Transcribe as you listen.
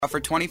Offer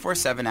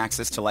 24/7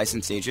 access to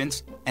licensed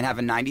agents and have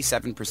a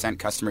 97%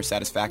 customer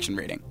satisfaction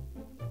rating.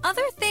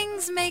 Other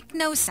things make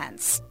no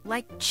sense,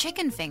 like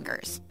chicken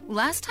fingers.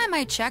 Last time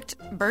I checked,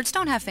 birds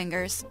don't have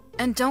fingers.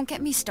 And don't get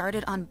me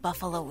started on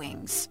buffalo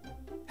wings.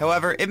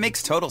 However, it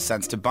makes total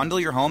sense to bundle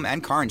your home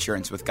and car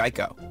insurance with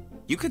Geico.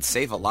 You could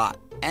save a lot,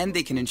 and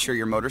they can insure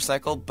your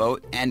motorcycle,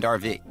 boat, and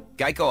RV.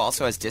 Geico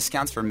also has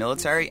discounts for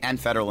military and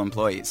federal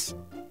employees.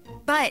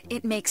 But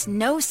it makes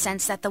no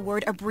sense that the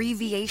word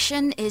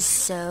abbreviation is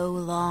so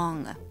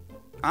long.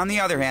 On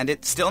the other hand,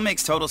 it still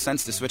makes total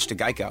sense to switch to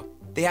Geico.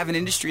 They have an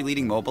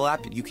industry-leading mobile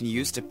app you can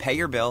use to pay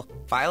your bill,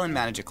 file and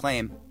manage a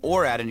claim,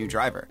 or add a new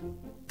driver.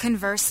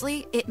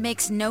 Conversely, it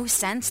makes no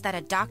sense that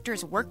a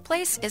doctor's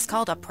workplace is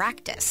called a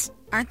practice.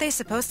 Aren't they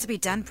supposed to be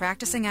done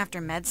practicing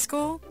after med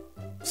school?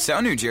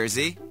 So, New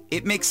Jersey,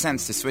 it makes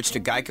sense to switch to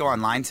Geico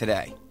Online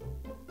today.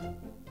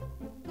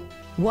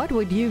 What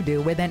would you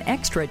do with an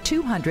extra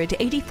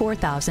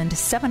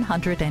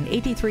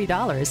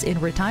 $284,783 in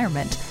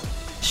retirement?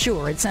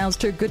 Sure, it sounds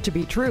too good to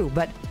be true,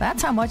 but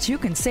that's how much you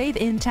can save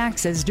in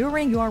taxes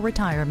during your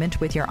retirement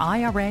with your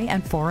IRA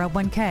and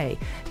 401k,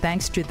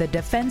 thanks to the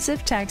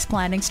defensive tax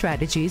planning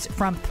strategies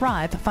from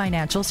Thrive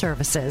Financial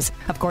Services.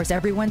 Of course,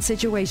 everyone's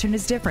situation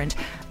is different,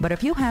 but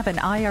if you have an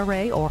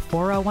IRA or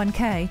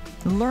 401k,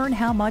 learn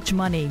how much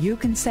money you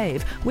can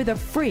save with a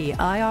free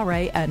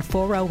IRA and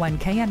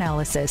 401k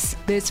analysis.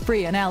 This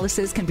free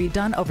analysis can be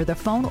done over the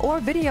phone or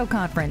video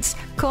conference.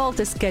 Call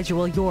to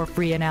schedule your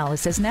free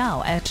analysis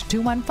now at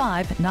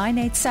 215-987-2450.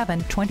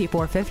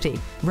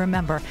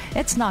 Remember,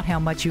 it's not how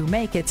much you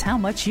make, it's how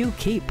much you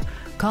keep.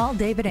 Call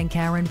David and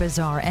Karen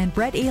Bazar and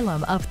Brett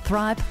Elam of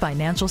Thrive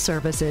Financial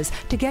Services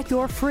to get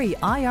your free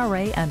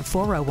IRA and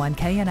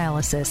 401k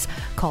analysis.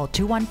 Call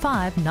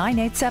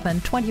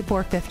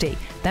 215-987-2450.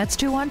 That's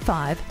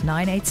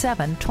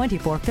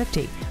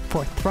 215-987-2450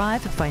 for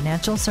Thrive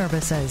Financial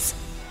Services.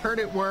 Heard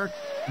it work?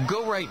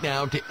 Go right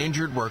now to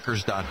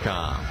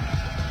InjuredWorkers.com.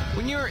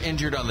 When you're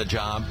injured on the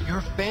job,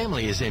 your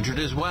family is injured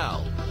as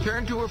well.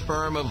 Turn to a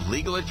firm of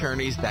legal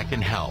attorneys that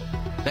can help,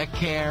 that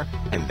care,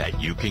 and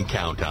that you can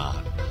count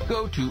on.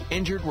 Go to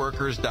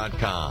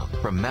InjuredWorkers.com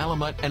from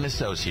Malamut and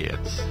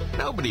Associates.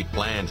 Nobody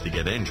plans to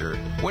get injured.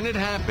 When it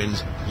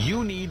happens,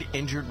 you need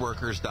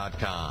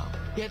InjuredWorkers.com.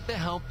 Get the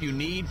help you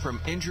need from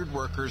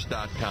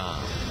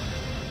InjuredWorkers.com.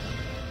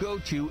 Go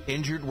to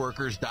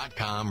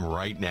InjuredWorkers.com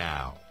right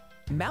now.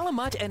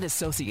 Malamut and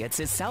Associates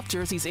is South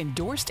Jersey's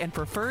endorsed and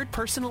preferred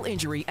personal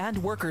injury and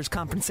workers'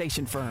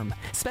 compensation firm,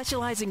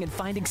 specializing in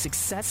finding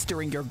success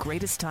during your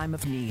greatest time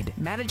of need.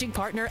 Managing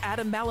partner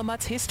Adam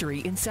Malamut's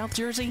history in South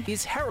Jersey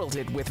is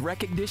heralded with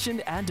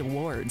recognition and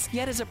awards,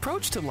 yet his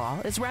approach to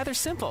law is rather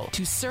simple: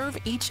 to serve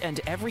each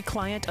and every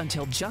client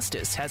until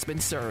justice has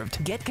been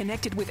served. Get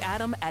connected with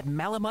Adam at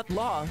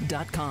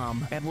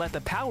malamutlaw.com and let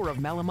the power of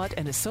Malamut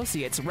and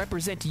Associates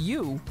represent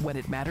you when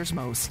it matters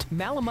most.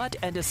 Malamut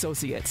and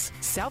Associates,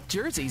 South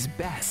Jersey's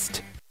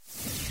best.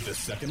 The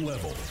second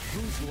level.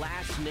 Whose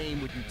last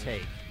name would you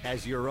take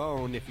as your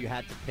own if you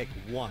had to pick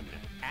one?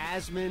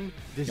 Asman,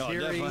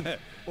 Desiri,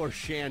 or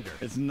Shander?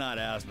 It's not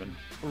Asman.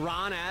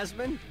 Ron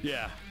Asman?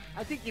 Yeah.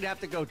 I think you'd have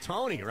to go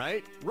Tony,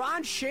 right?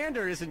 Ron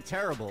Shander isn't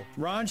terrible.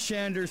 Ron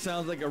Shander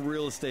sounds like a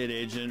real estate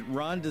agent.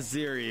 Ron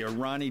Desiri or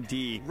Ronnie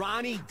D.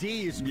 Ronnie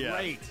D is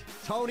great.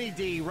 Tony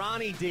D,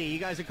 Ronnie D. You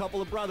guys a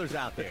couple of brothers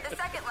out there. The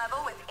second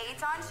level with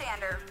Eitan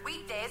Shander.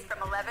 Weekdays from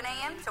 11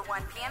 a.m. to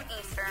 1 p.m.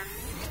 Eastern.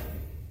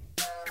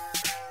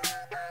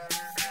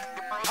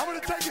 I'm going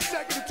to take a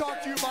second to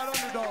talk to you about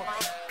underdog.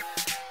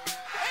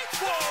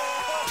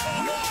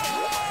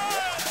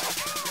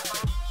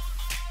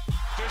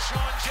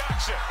 Deshaun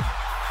Jackson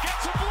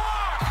gets a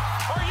block.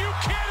 Are you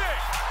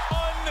kidding?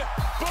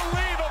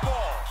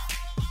 Unbelievable.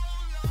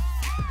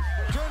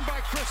 Returned by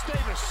Chris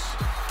Davis.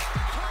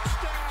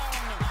 Touchdown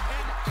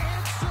and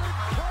answered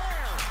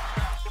prayer.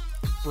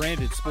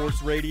 Branded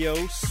Sports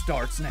Radio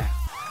starts now.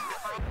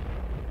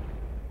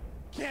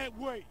 Can't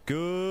wait.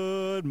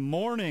 Good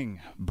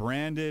morning,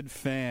 Branded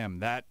fam.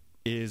 That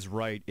is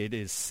right. It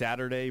is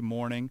Saturday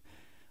morning,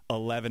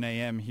 11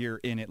 a.m. here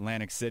in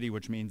Atlantic City,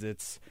 which means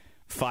it's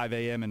 5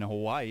 a.m. in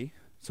Hawaii.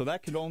 So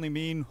that could only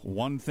mean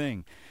one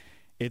thing.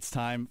 It's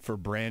time for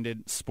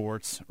Branded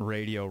Sports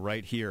Radio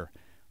right here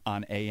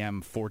on AM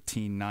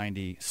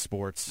 1490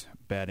 Sports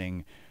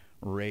Betting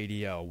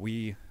Radio.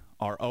 We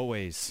are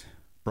always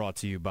brought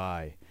to you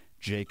by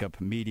Jacob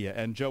Media.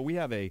 And, Joe, we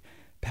have a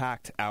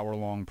packed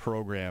hour-long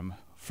program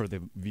for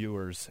the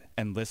viewers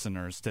and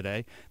listeners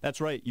today.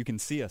 That's right. You can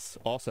see us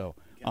also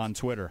on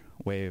Twitter.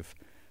 Wave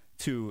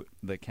to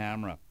the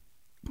camera.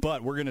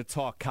 But we're going to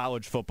talk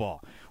college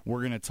football.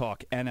 We're going to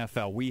talk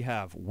NFL. We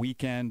have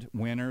weekend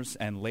winners,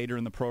 and later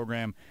in the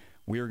program,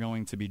 we are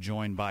going to be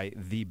joined by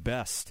the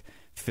best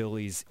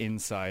Phillies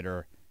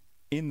insider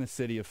in the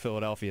city of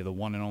Philadelphia, the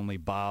one and only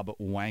Bob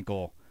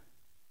Wankel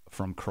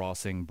from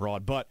Crossing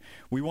Broad. But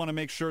we want to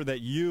make sure that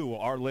you,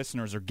 our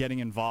listeners, are getting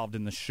involved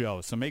in the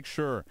show. So make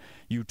sure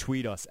you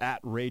tweet us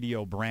at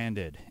Radio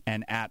Branded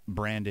and at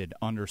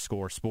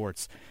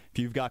Branded_sports. If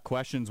you've got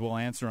questions, we'll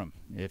answer them.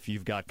 If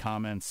you've got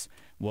comments,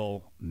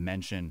 we'll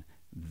mention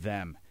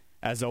them.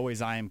 As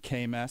always, I am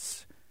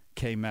K-Mess,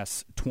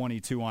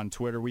 KMess22 on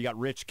Twitter. We got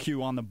Rich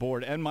Q on the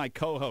board and my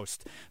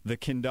co-host, the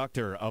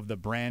conductor of the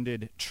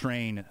branded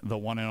train, the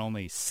one and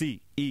only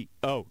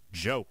CEO,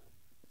 Joe.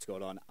 What's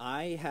going on?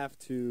 We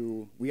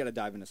got to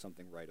dive into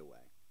something right away.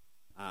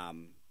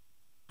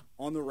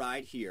 On the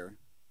ride here,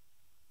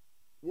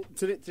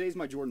 today's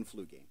my Jordan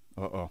flu game.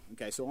 Uh-oh.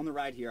 Okay, so on the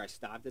ride here, I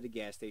stopped at a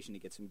gas station to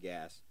get some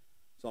gas.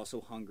 I was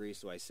also hungry,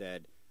 so I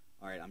said,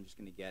 all right, I'm just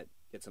going to get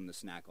something to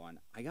snack on.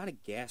 I got a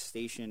gas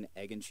station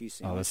egg and cheese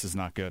sandwich. Oh, this is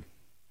not good.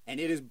 And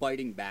it is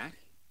biting back.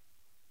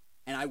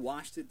 And I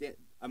washed it down.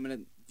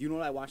 Do you know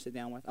what I washed it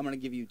down with? I'm going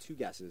to give you 2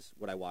 guesses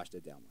what I washed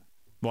it down with.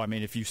 Well, I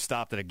mean, if you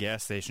stopped at a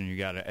gas station, you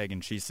got an egg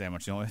and cheese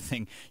sandwich, the only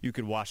thing you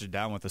could wash it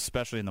down with,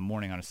 especially in the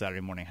morning on a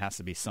Saturday morning, has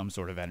to be some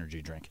sort of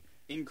energy drink.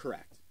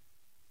 Incorrect.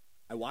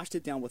 I washed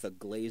it down with a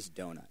glazed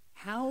donut.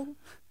 How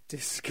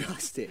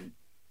disgusting.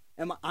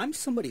 I'm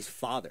somebody's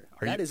father.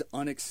 That is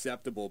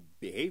unacceptable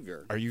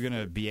behavior. Are you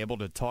going to be able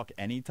to talk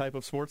any type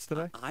of sports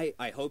today?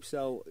 I hope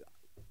so.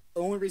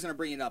 The only reason I'm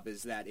bringing it up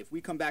is that if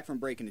we come back from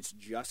break and it's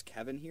just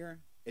Kevin here,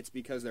 it's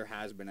because there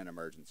has been an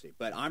emergency.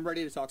 But I'm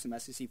ready to talk some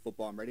SEC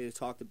football. I'm ready to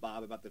talk to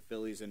Bob about the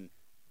Phillies and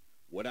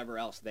whatever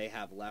else they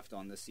have left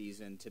on the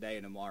season today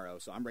and tomorrow.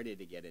 So I'm ready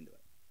to get into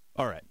it.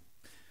 All right.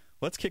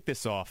 Let's kick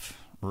this off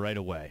right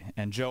away.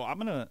 And Joe, I'm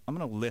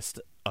gonna list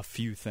a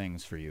few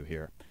things for you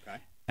here. Okay.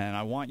 And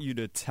I want you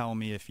to tell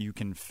me if you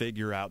can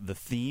figure out the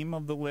theme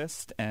of the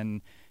list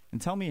and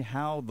tell me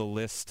how the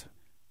list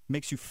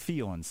makes you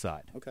feel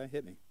inside. Okay,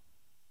 hit me.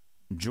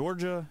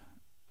 Georgia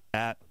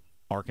at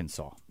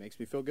Arkansas. Makes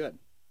me feel good.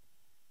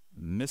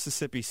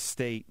 Mississippi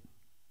State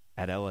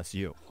at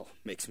LSU. Oh,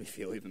 makes me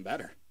feel even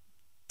better.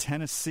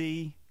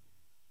 Tennessee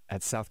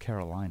at South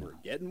Carolina.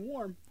 We're getting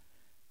warm.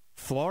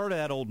 Florida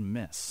at Ole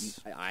Miss.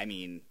 I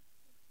mean,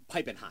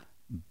 piping hot.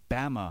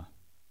 Bama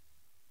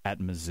at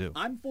Mizzou.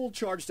 I'm full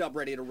charged up,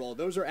 ready to roll.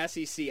 Those are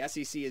SEC.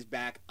 SEC is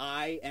back.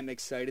 I am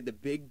excited. The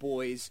big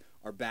boys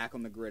are back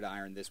on the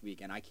gridiron this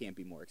weekend. I can't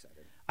be more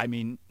excited. I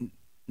mean,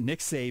 Nick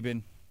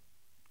Saban,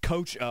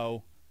 Coach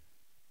O,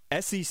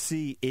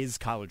 SEC is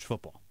college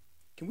football.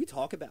 Can we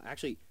talk about,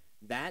 actually,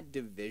 that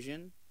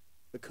division,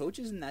 the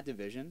coaches in that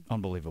division?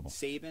 Unbelievable.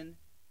 Saban,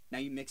 now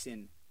you mix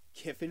in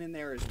Kiffin in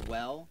there as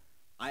well.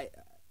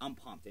 I'm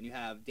pumped. And you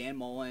have Dan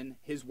Mullen,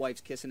 his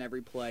wife's kissing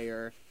every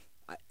player.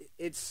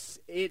 It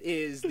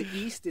is the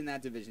East in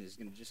that division is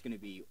just going to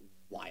be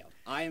wild.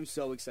 I am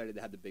so excited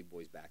to have the big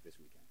boys back this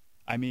weekend.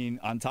 I mean,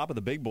 on top of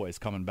the big boys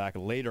coming back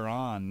later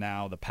on,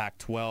 now the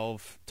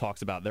Pac-12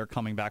 talks about they're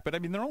coming back, but I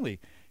mean they're only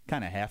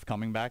kind of half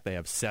coming back. They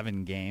have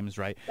 7 games,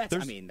 right?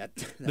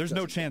 There's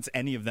no chance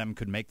any of them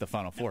could make the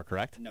Final Four,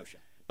 correct? No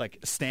shot. Like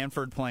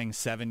Stanford playing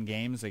 7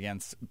 games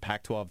against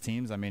Pac-12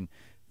 teams. I mean,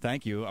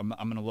 thank you. I'm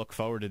going to look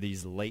forward to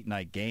these late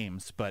night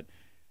games, but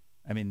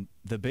I mean,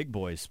 the big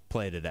boys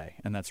play today,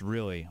 and that's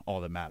really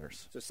all that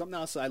matters. So something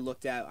else I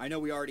looked at, I know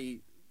we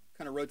already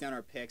kind of wrote down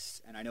our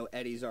picks, and I know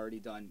Eddie's already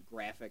done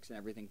graphics and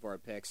everything for our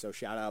picks, so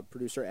shout out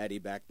producer Eddie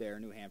back there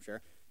in New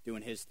Hampshire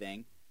doing his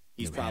thing.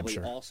 He's probably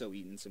also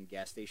eating some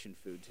gas station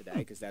food today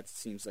because that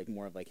seems like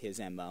more of like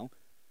his MO.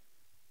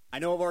 I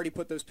know I've already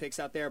put those picks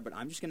out there, but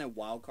I'm just going to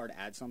wild card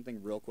add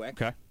something real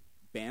quick. Okay.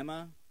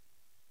 Bama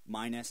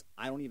minus,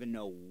 I don't even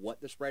know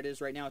what the spread is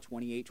right now,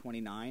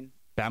 28-29.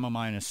 Bama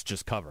minus,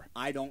 just cover.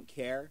 I don't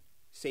care.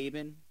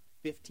 Saban,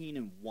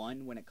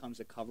 15-1 when it comes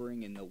to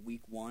covering in the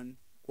week 1,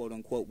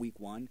 quote-unquote week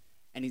 1,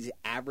 and his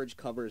average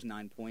cover is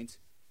 9 points.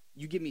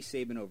 You give me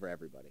Saban over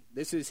everybody.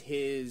 This is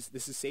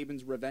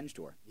Saban's revenge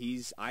tour.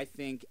 I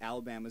think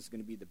Alabama's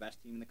going to be the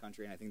best team in the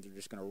country, and I think they're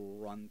just going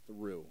to run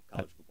through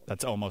college football.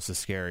 That's almost as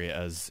scary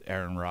as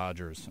Aaron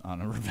Rodgers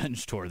on a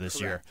revenge tour this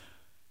year.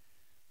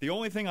 The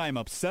only thing I'm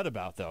upset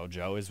about, though,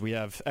 Joe, is we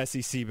have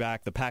SEC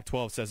back. The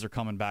Pac-12 says they're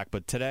coming back.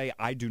 But today,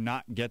 I do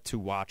not get to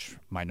watch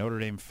my Notre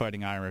Dame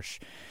Fighting Irish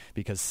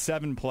because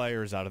 7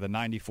 players out of the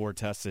 94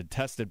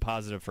 tested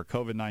positive for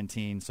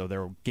COVID-19. So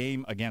their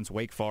game against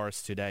Wake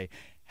Forest today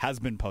has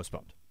been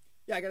postponed.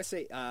 Yeah, I got to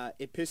say,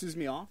 it pisses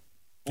me off.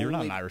 You're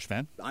not an Irish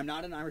fan? I'm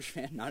not an Irish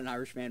fan. Not an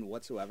Irish fan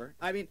whatsoever.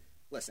 I mean,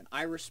 listen,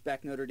 I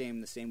respect Notre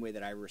Dame the same way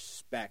that I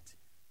respect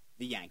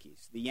the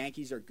Yankees. The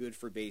Yankees are good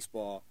for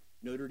baseball.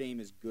 Notre Dame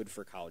is good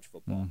for college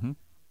football. Mm-hmm.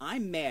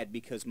 I'm mad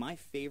because my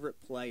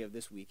favorite play of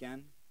this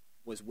weekend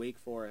was Wake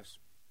Forest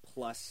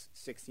plus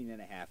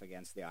 16.5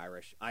 against the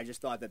Irish. I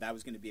just thought that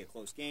was going to be a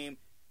close game.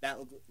 That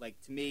looked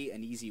like, to me,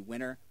 an easy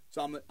winner.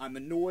 So I'm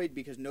annoyed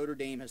because Notre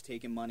Dame has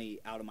taken money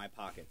out of my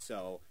pocket.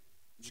 So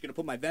I'm just going to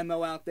put my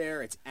Venmo out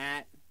there. It's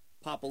at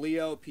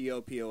Popoleo,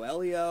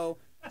 P-O-P-O-L-E-O.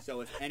 So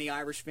if any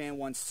Irish fan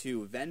wants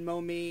to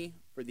Venmo me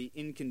for the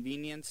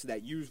inconvenience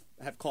that you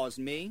have caused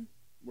me,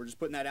 we're just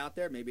putting that out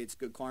there. Maybe it's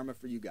good karma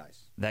for you guys.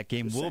 That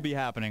game will be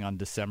happening on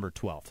December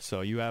 12th,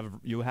 so you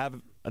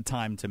have a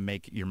time to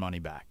make your money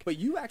back. But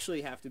you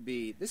actually have to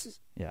be. This is.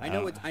 Yeah, I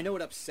know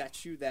it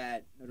upsets you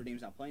that Notre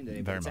Dame's not playing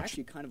today, but it's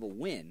actually kind of a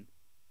win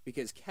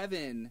because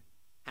Kevin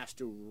has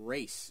to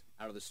race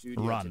out of the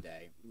studio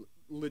today,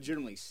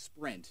 legitimately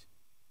sprint,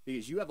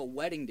 because you have a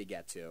wedding to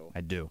get to.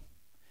 I do.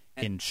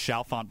 in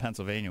Chalfont,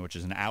 Pennsylvania, which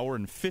is an hour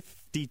and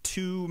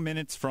 52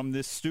 minutes from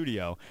this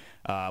studio.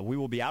 We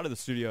will be out of the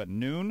studio at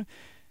noon.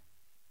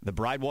 The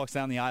bride walks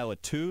down the aisle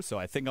at 2, so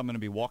I think I'm going to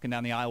be walking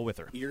down the aisle with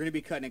her. You're going to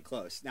be cutting it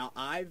close. Now,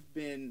 I've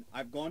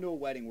gone to a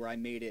wedding where I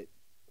made it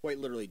quite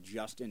literally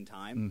just in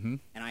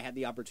time, and I had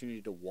the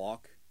opportunity to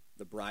walk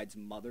the bride's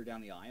mother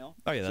down the aisle.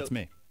 Oh, yeah, that's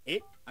me.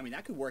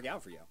 That could work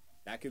out for you.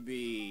 That could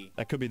be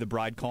the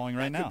bride calling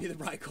right now. That could be the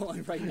bride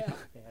calling right now.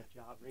 Bad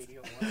job,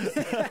 Radio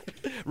 1.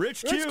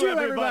 Rich Q,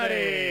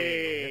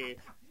 everybody!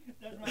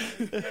 That's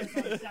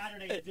my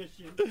Saturday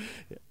edition.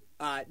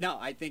 No,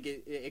 I think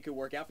it could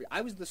work out for you.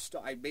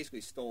 I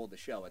basically stole the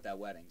show at that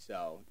wedding,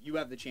 so you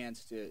have the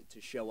chance to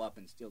show up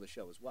and steal the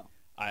show as well.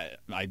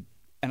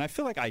 And I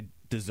feel like I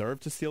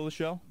deserve to steal the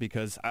show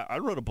because I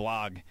wrote a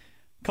blog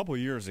a couple of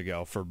years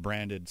ago for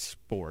Branded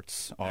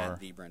Sports. At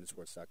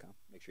thebrandedsports.com.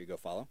 Make sure you go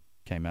follow.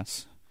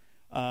 KMS.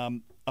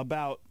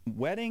 About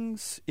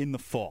weddings in the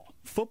fall.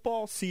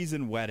 Football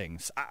season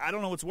weddings. I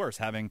don't know what's worse,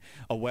 having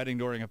a wedding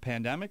during a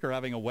pandemic or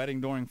having a wedding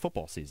during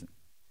football season.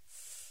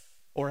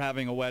 Or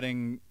having a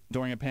wedding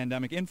during a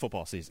pandemic in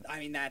football season. I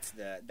mean, that's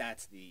the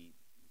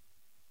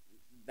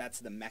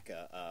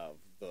mecca of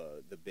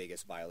the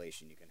biggest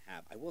violation you can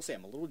have. I will say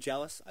I'm a little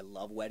jealous. I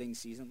love wedding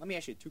season. Let me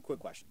ask you 2 quick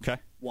questions.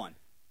 Okay. 1,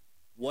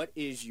 what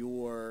is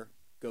your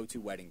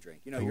go-to wedding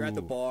drink? You know, you're at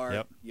the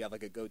bar, you have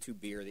like a go-to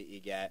beer that you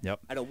get.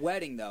 Yep. At a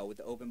wedding, though, with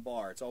the open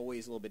bar, it's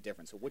always a little bit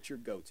different. So what's your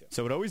go-to?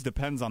 So it always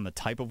depends on the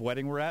type of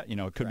wedding we're at. You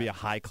know, it could be a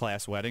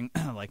high-class wedding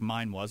like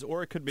mine was,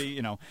 or it could be,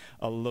 you know,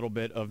 a little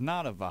bit of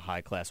not of a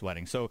high-class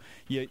wedding. So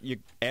you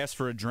ask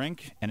for a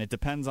drink, and it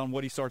depends on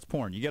what he starts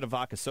pouring. You get a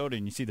vodka soda,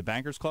 and you see the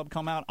Bankers Club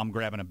come out, I'm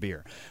grabbing a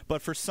beer.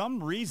 But for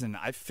some reason,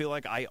 I feel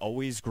like I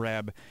always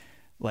grab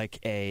like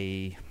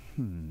a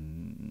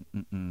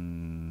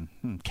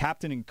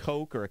Captain and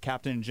Coke or a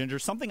Captain and Ginger,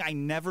 something I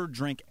never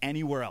drink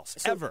anywhere else,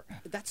 ever.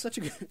 That's such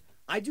a good...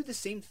 I do the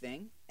same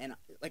thing, and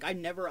like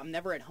I'm never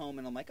at home,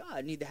 and I'm like,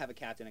 I need to have a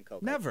Captain and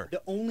Coke. Never.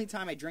 The only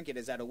time I drink it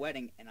is at a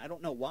wedding, and I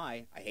don't know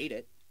why. I hate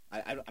it.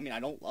 I mean, I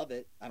don't love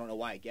it. I don't know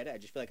why I get it. I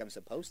just feel like I'm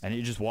supposed to. And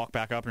you just walk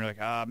back up and you're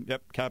like,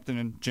 yep, Captain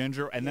and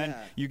Ginger. And then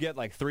you get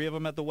like 3 of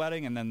them at the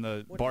wedding, and then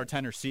the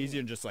bartender sees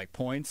you and just like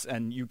points,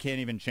 and you can't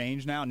even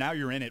change now. Now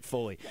you're in it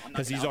fully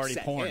because he's already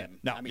pouring it.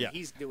 No, I mean,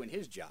 he's doing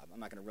his job. I'm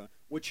not going to ruin.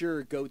 What's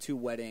your go-to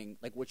wedding?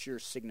 Like, what's your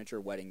signature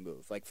wedding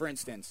move? Like, for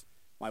instance,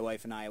 my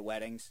wife and I at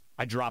weddings.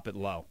 I drop it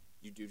low.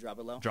 You do drop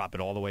it low? Drop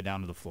it all the way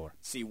down to the floor.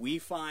 See, we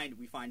find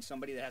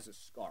somebody that has a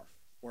scarf,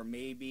 or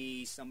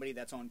maybe somebody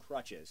that's on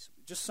crutches.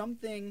 Just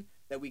something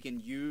that we can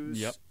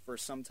use for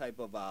some type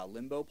of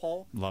limbo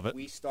pole. Love it.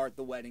 We start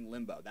the wedding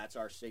limbo. That's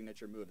our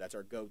signature move. That's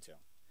our go-to.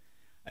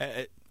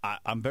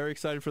 I'm very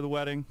excited for the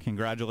wedding.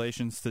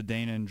 Congratulations to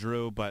Dana and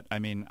Drew. But, I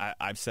mean,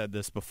 I've said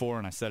this before,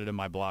 and I said it in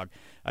my blog.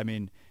 I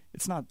mean,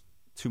 it's not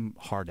too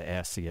hard to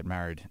ask to get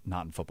married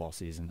not in football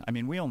season. I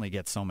mean, we only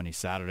get so many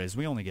Saturdays.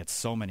 We only get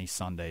so many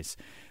Sundays.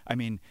 I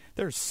mean,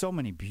 there's so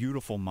many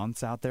beautiful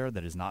months out there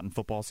that is not in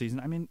football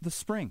season. I mean, the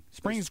spring.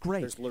 Spring is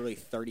great. There's literally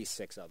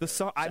 36 of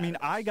them. I mean,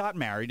 I got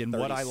married in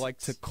 36. What I like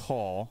to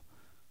call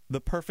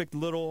the perfect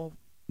little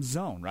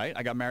zone, right?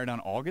 I got married on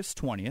August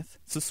 20th.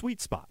 It's a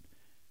sweet spot.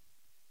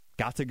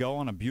 Got to go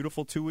on a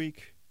beautiful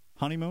 2-week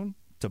honeymoon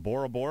to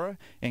Bora Bora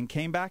and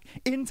came back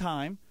in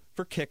time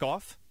for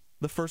kickoff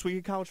the first week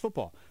of college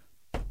football.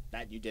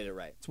 That you did it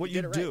right. It's what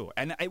you do. Right.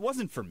 And it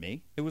wasn't for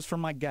me. It was for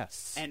my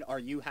guests. And are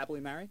you happily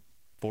married?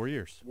 4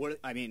 years. What?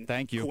 I mean,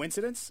 thank you.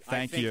 Coincidence?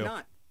 Thank I think you.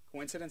 Not.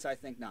 Coincidence? I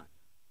think not.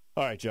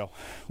 All right, Joe.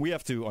 We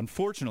have to,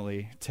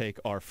 unfortunately, take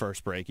our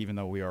first break, even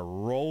though we are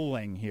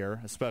rolling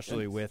here,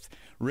 especially with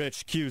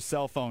Rich Q's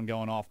cell phone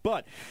going off.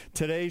 But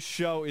today's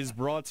show is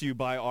brought to you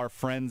by our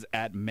friends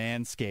at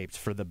Manscaped.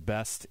 For the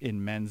best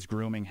in men's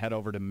grooming, head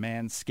over to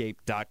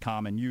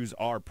manscaped.com and use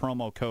our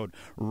promo code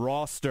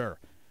ROSTER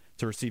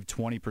to receive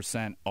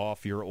 20%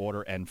 off your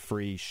order and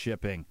free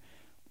shipping.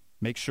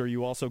 Make sure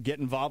you also get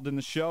involved in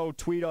the show.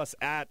 Tweet us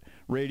at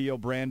Radio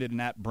Branded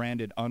and at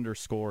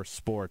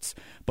Branded_sports.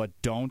 But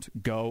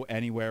don't go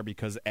anywhere,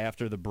 because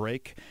after the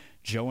break,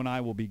 Joe and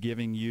I will be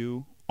giving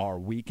you our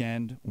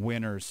weekend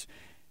winners.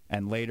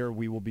 And later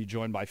we will be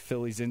joined by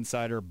Phillies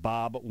insider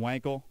Bob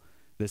Wankel.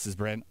 This is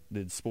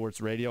Branded Sports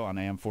Radio on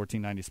AM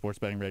 1490 Sports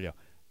Betting Radio.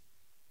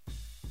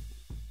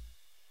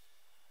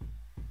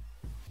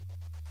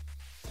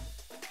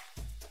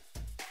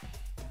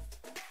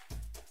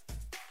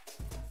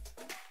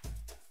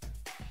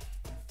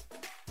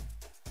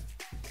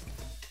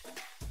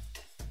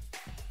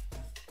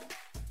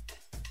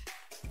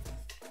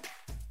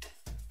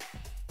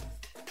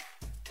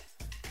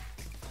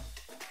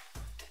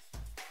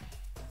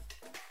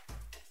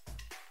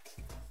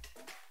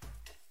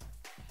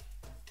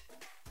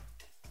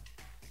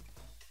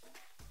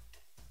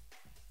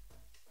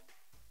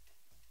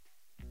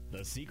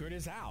 The secret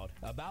is out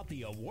about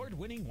the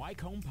award-winning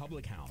Wycombe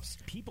Public House.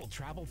 People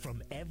travel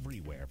from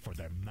everywhere for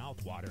their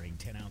mouth-watering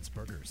 10-ounce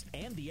burgers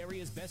and the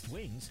area's best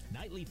wings,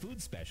 nightly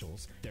food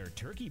specials, their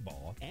turkey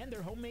ball, and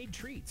their homemade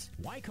treats.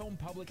 Wycombe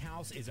Public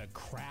House is a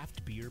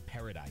craft beer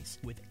paradise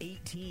with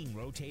 18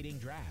 rotating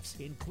drafts,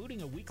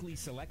 including a weekly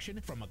selection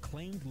from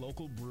acclaimed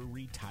local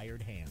brewery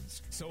Tired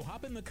Hands. So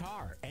hop in the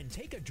car and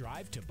take a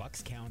drive to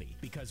Bucks County,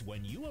 because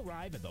when you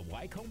arrive at the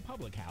Wycombe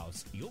Public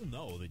House, you'll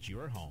know that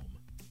you're home.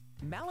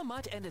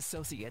 Malamut and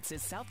Associates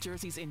is South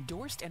Jersey's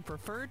endorsed and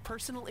preferred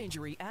personal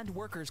injury and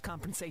workers'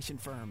 compensation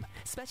firm,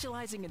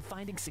 specializing in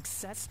finding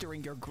success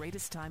during your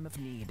greatest time of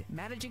need.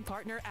 Managing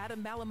partner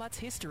Adam Malamut's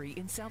history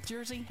in South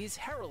Jersey is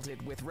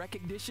heralded with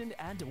recognition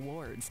and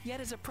awards.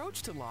 Yet his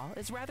approach to law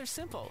is rather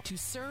simple: to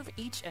serve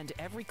each and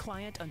every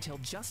client until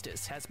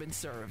justice has been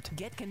served.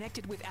 Get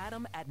connected with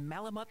Adam at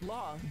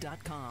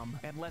malamutlaw.com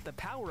and let the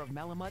power of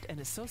Malamut and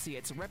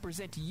Associates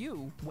represent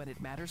you when it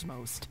matters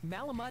most.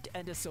 Malamut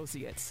and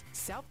Associates,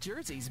 South Jersey's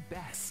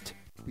best.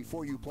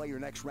 Before you play your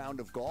next round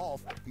of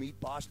golf, meet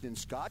Boston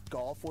Scott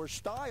Golf, where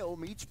style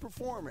meets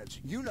performance.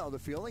 You know the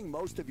feeling.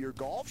 Most of your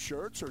golf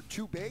shirts are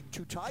too big,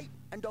 too tight,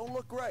 and don't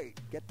look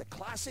great. Get the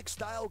classic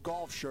style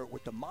golf shirt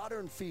with the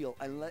modern feel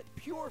and let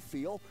pure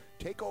feel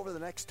take over the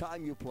next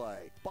time you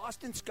play.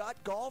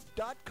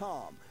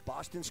 BostonScottGolf.com.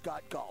 Boston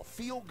Scott Golf.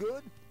 Feel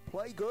good,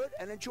 play good,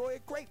 and enjoy a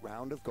great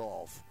round of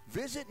golf.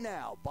 Visit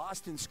now,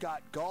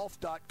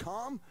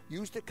 BostonScottGolf.com.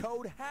 Use the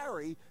code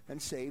HARRY and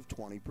save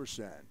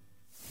 20%.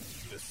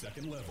 The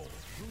second level.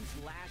 Whose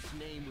last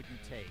name would you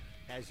take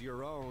as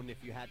your own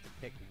if you had to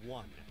pick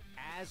one?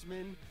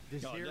 Asman,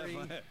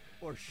 Desiri,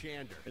 or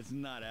Shander? It's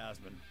not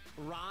Asman.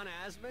 Ron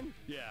Asman?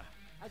 Yeah.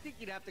 I think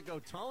you'd have to go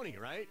Tony,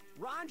 right?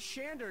 Ron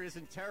Shander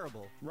isn't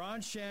terrible. Ron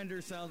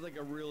Shander sounds like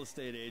a real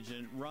estate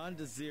agent. Ron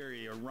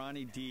Desiri or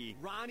Ronnie D.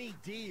 Ronnie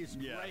D is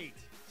great.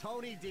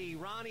 Tony D,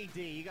 Ronnie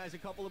D. You guys are a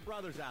couple of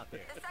brothers out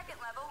there. The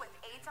second level with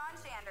Eitan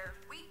Shander.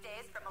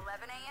 Weekdays from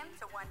 11 a.m.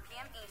 to 1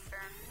 p.m.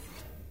 Eastern.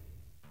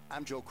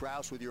 I'm Joe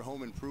Kraus with your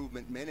Home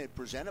Improvement Minute,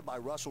 presented by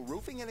Russell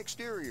Roofing and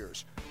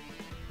Exteriors.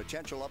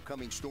 Potential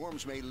upcoming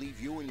storms may leave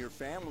you and your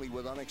family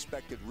with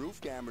unexpected roof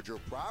damage or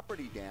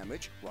property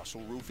damage.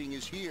 Russell Roofing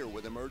is here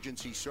with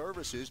emergency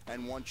services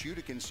and wants you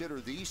to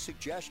consider these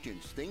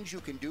suggestions. Things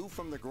you can do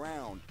from the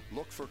ground.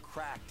 Look for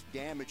cracked,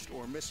 damaged,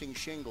 or missing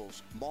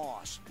shingles,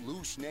 moss,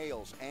 loose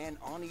nails, and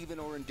uneven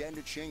or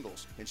indented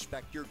shingles.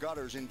 Inspect your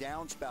gutters and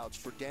downspouts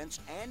for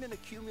dents and an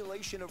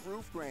accumulation of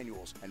roof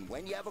granules. And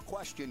when you have a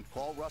question,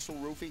 call Russell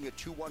Roofing at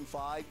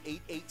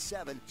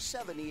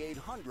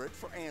 215-887-7800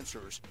 for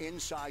answers.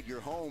 Inside your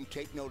home,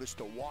 take notice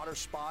to water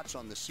spots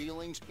on the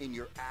ceilings. In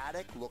your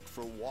attic, look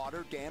for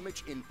water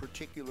damage in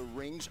particular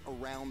rings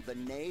around the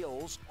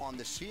nails on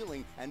the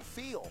ceiling, and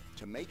feel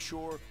to make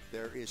sure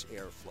there is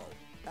airflow.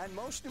 And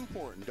most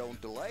important, don't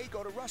delay.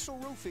 Go to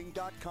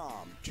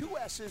russellroofing.com. 2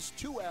 S's,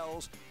 2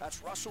 L's. That's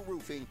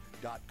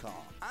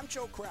russellroofing.com. I'm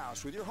Joe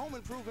Kraus with your Home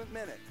Improvement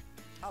Minute.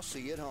 I'll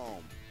see you at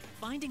home.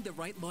 Finding the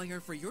right lawyer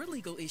for your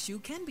legal issue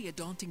can be a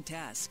daunting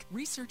task.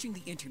 Researching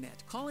the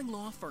internet, calling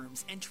law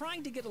firms, and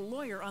trying to get a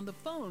lawyer on the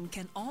phone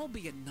can all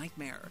be a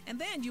nightmare. And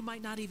then you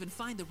might not even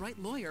find the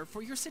right lawyer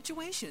for your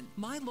situation.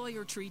 My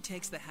Lawyer Tree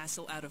takes the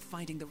hassle out of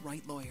finding the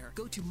right lawyer.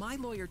 Go to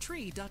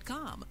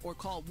mylawyertree.com or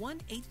call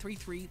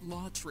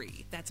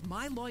 1-833-LAW-TREE. That's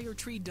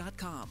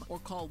mylawyertree.com or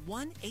call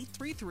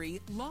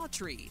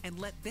 1-833-LAW-TREE and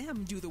let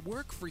them do the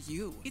work for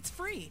you. It's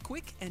free,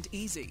 quick, and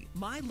easy.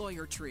 My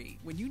Lawyer Tree.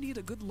 When you need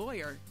a good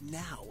lawyer,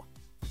 now.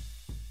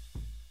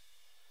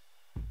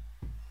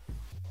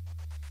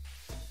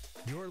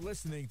 You're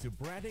listening to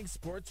Branding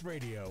Sports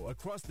Radio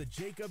across the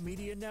Jacob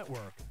Media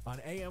Network on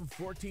AM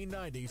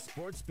 1490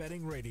 Sports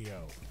Betting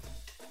Radio.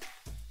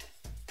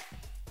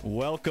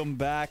 Welcome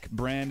back,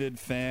 Branded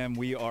fam.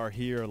 We are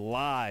here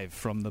live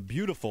from the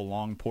beautiful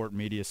Longport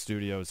Media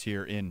Studios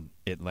here in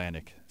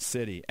Atlantic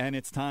City. And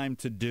it's time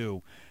to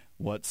do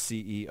what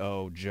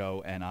CEO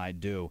Joe and I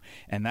do,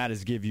 and that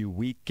is give you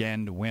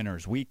weekend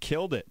winners. We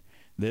killed it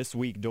this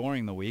week.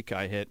 During the week,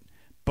 I hit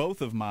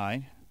both of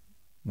my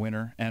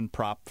winner and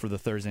prop for the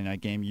Thursday night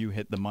game. You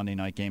hit the Monday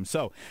night game.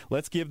 So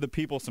let's give the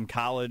people some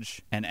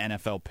college and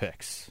NFL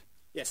picks.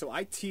 Yeah, so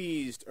I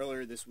teased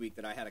earlier this week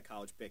that I had a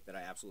college pick that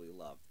I absolutely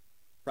loved.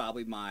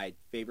 Probably my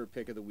favorite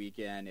pick of the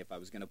weekend. If I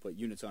was going to put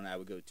units on it, I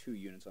would go 2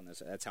 units on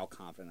this. That's how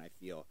confident I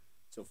feel.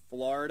 So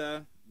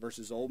Florida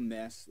versus Ole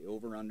Miss, the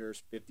over-under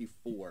is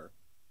 54.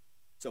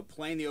 So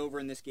playing the over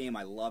in this game,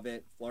 I love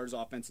it. Florida's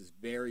offense is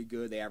very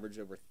good. They averaged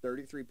over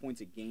 33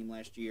 points a game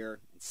last year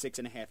and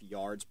 6.5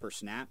 yards per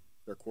snap.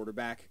 Their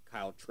quarterback,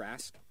 Kyle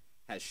Trask,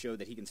 has showed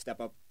that he can step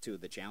up to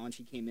the challenge.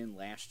 He came in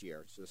last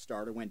year. So the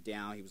starter went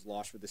down. He was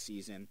lost for the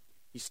season.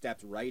 He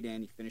stepped right in.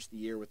 He finished the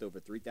year with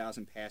over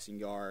 3,000 passing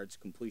yards,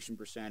 completion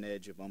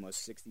percentage of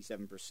almost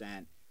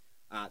 67%.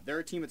 They're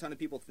a team a ton of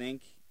people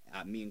think,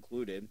 me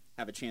included,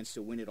 have a chance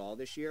to win it all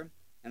this year.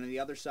 And on the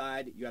other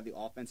side, you have the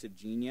offensive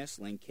genius,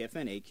 Lane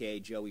Kiffin, a.k.a.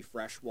 Joey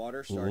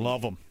Freshwater.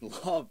 Love him.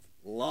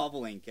 Love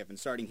Lane Kiffin,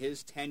 starting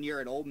his tenure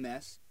at Ole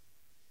Miss.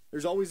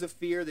 There's always a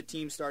fear the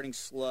team starting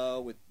slow,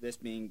 with this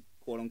being,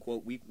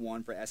 quote-unquote week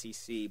one for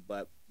SEC,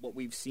 but what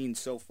we've seen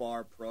so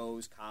far,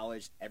 pros,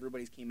 college,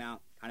 everybody's came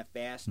out kind of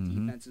fast.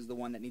 Mm-hmm. Defense is the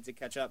one that needs to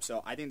catch up.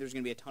 So I think there's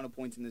going to be a ton of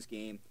points in this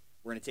game.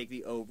 We're going to take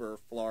the over,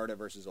 Florida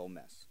versus Ole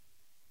Miss.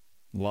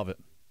 Love it.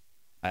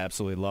 I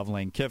absolutely love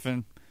Lane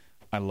Kiffin.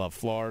 I love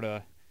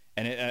Florida.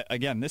 And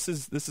again, this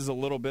is a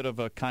little bit of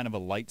a kind of a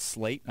light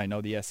slate. I know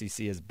the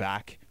SEC is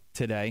back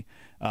today,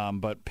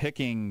 but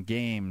picking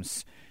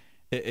games,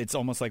 it's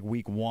almost like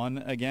week one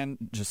again.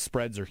 Just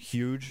spreads are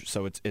huge,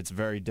 so it's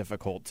very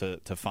difficult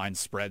to find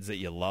spreads that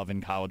you love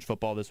in college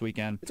football this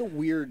weekend. It's a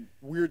weird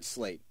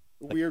slate.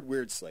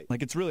 Weird slate.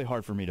 Like, it's really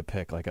hard for me to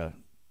pick like a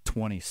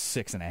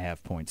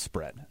 26.5 point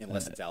spread.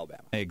 Unless it's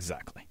Alabama.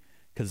 Exactly.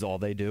 Because all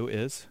they do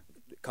is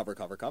cover.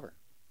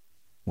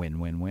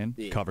 Win.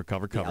 Cover.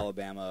 The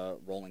Alabama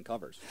rolling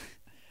covers.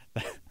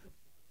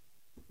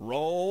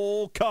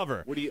 Roll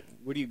cover. What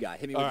do you got?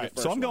 Hit me with all your right,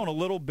 first so I'm one. going a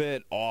little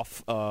bit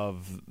off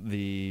of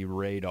the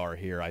radar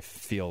here, I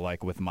feel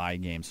like, with my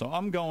game. So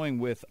I'm going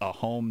with a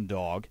home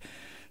dog.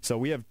 So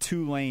we have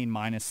Tulane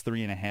minus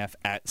 3.5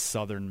 at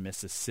Southern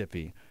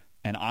Mississippi.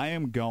 And I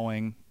am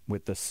going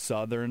with the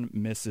Southern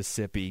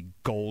Mississippi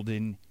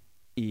Golden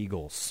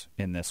Eagles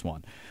in this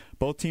one.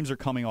 Both teams are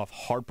coming off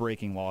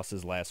heartbreaking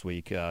losses last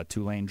week.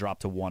 Tulane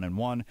dropped to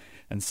 1-1,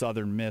 and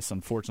Southern Miss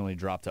unfortunately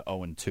dropped to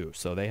 0-2.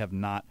 So they have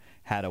not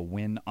had a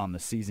win on the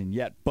season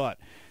yet. But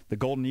the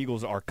Golden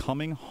Eagles are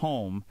coming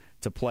home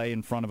to play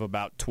in front of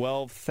about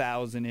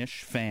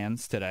 12,000-ish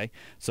fans today.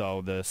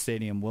 So the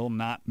stadium will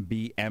not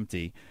be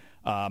empty.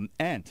 And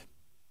I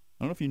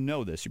don't know if you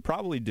know this. You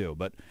probably do,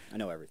 but I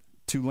know everything.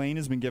 Tulane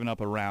has been giving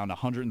up around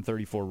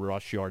 134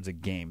 rush yards a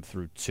game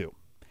through 2.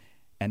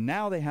 And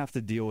now they have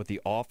to deal with the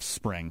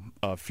offspring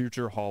of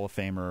future Hall of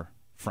Famer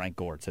Frank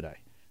Gore today.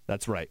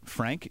 That's right.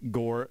 Frank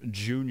Gore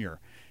Jr.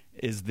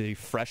 is the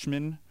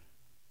freshman.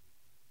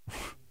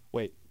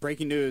 Wait.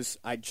 Breaking news.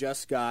 I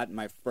just got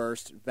my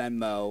first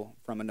Venmo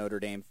from a Notre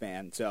Dame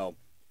fan. So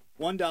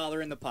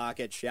 $1 in the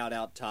pocket. Shout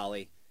out,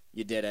 Tolly.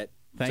 You did it.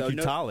 Thank you,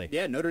 Tolly.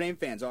 Yeah, Notre Dame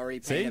fans already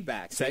paying it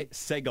back.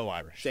 Say go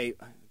Irish. Say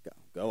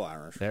go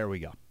Irish. There we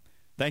go.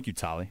 Thank you,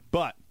 Tolly.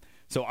 But,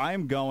 so I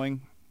am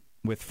going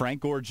with Frank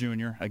Gore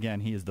Jr.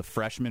 Again, he is the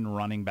freshman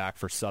running back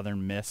for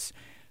Southern Miss.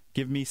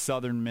 Give me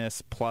Southern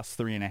Miss plus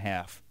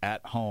 3.5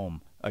 at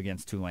home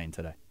against Tulane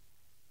today.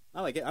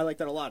 I like it. I like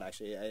that a lot,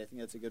 actually. I think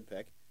that's a good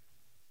pick.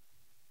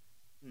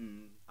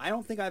 I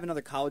don't think I have another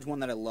college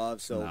one that I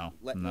love, so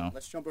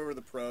let's jump over to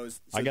the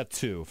pros. So, I got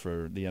 2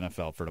 for the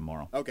NFL for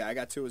tomorrow. Okay, I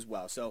got 2 as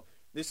well. So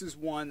this is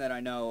one that I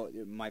know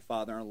my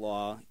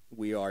father-in-law,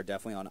 we are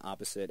definitely on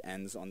opposite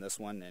ends on this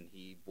one, and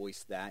he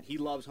voiced that. He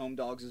loves home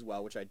dogs as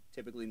well, which I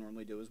typically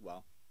normally do as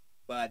well.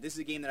 But this is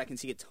a game that I can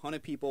see a ton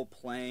of people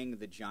playing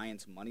the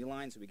Giants' money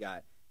line. So we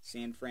got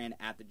San Fran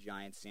at the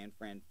Giants. San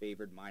Fran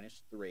favored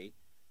 -3.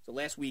 So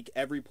last week,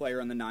 every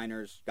player on the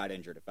Niners got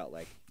injured, it felt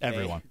like.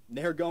 Everyone.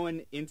 They're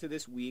going into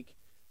this week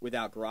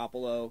without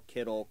Garoppolo,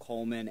 Kittle,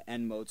 Coleman,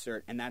 and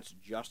Mostert, and that's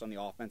just on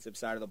the offensive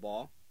side of the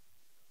ball.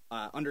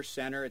 Under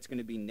center, it's going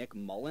to be Nick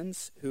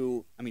Mullins,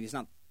 who, I mean, he's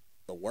not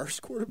the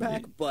worst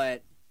quarterback,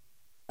 but,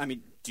 I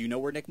mean, do you know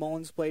where Nick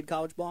Mullins played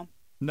college ball?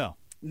 No.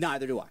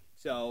 Neither do I.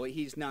 So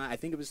he's not. I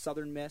think it was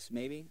Southern Miss,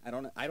 maybe. I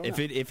don't know.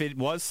 If it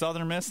was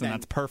Southern Miss, then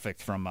that's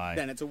perfect from my.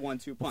 Then it's a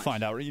 1-2 punch. We'll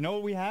find out. You know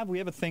what we have? We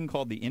have a thing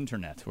called the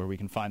internet where we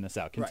can find this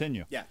out.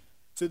 Continue. Right. Yeah.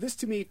 So this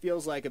to me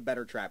feels like a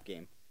better trap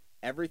game.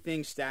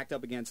 Everything stacked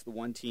up against the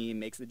one team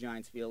makes the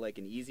Giants feel like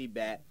an easy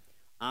bet.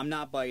 I'm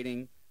not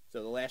biting.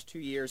 So the last 2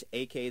 years,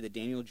 a.k.a. the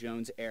Daniel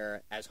Jones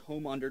era, as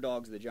home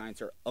underdogs, the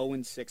Giants are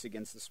 0-6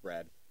 against the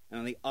spread. And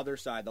on the other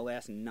side, the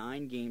last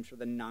 9 games for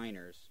the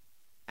Niners,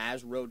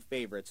 as road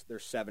favorites, they're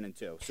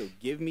 7-2. So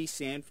give me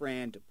San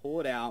Fran to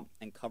pull it out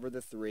and cover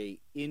the 3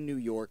 in New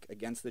York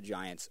against the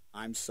Giants.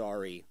 I'm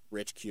sorry,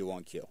 Rich Q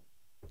on Q.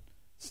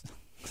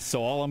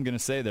 So all I'm going to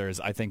say there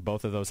is I think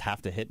both of those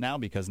have to hit now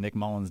because Nick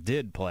Mullins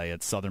did play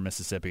at Southern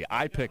Mississippi.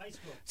 I picked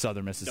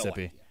Southern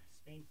Mississippi.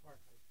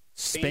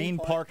 Spain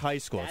Park High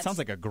School. It sounds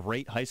like a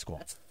great high school.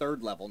 That's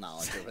third-level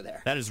knowledge over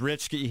there. That is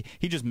Rich. He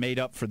just made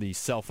up for the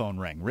cell phone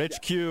ring.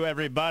 Rich Q,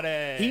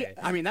 everybody.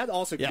 That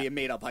also could be a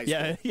made-up high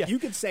school. Yeah. You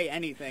could say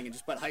anything and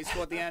just put high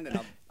school at the end, and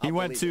I'll he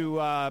went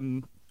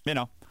to,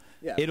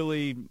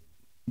 Italy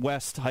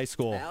West High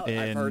School in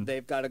I've heard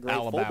they've got a great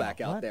Alabama.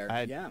 fullback out there.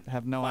 I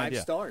have no 5 idea.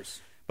 5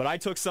 stars. But I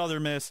took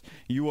Southern Miss.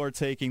 You are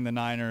taking the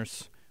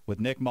Niners with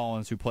Nick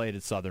Mullins, who played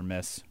at Southern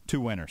Miss. 2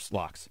 winners.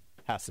 Locks.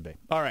 Has to be.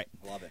 All right.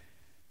 Love it.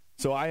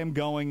 So I am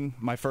going,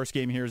 my first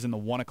game here is in the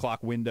 1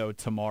 o'clock window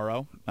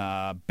tomorrow.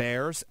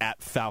 Bears at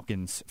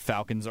Falcons.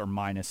 Falcons are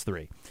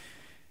 -3.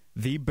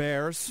 The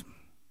Bears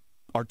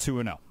are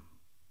 2-0.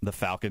 The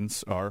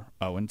Falcons are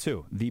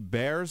 0-2. The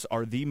Bears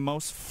are the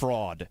most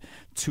fraud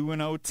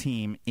 2-0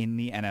 team in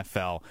the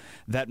NFL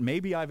that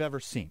maybe I've ever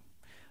seen.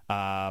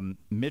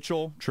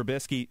 Mitchell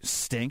Trubisky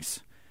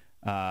stinks.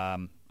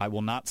 I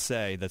will not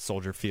say that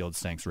Soldier Field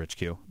stinks, Rich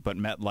Q, but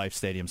MetLife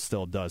Stadium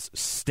still does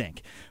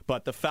stink.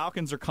 But the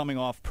Falcons are coming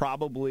off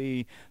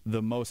probably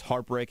the most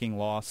heartbreaking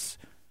loss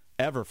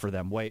ever for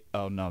them. Wait,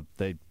 oh no,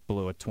 they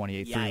blew a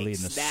 28-3 lead in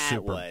the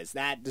Super Bowl.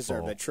 That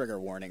deserved a trigger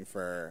warning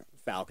for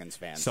Falcons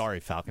fans. Sorry,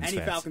 Falcons fans.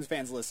 Any Falcons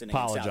fans listening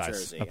in South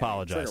Jersey.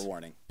 Apologize. Trigger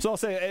warning. So I'll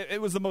say it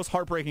was the most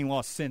heartbreaking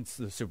loss since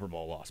the Super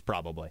Bowl loss,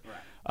 probably.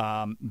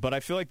 Right. But I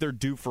feel like they're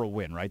due for a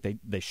win, right?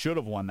 They should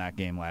have won that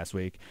game last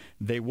week.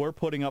 They were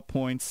putting up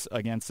points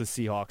against the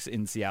Seahawks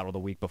in Seattle the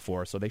week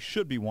before, so they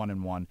should be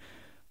 1-1.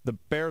 The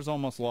Bears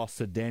almost lost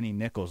to Danny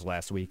Nichols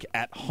last week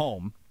at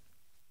home.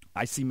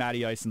 I see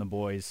Matty Ice and the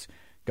boys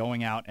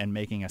going out and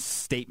making a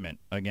statement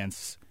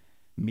against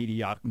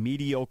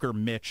mediocre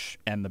Mitch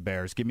and the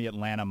Bears. Give me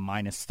Atlanta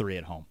 -3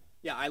 at home.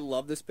 Yeah, I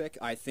love this pick.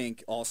 I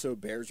think also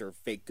Bears are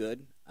fake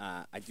good.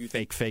 I do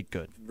think fake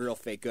good. Real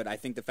fake good. I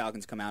think the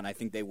Falcons come out, and I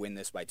think they win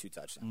this by 2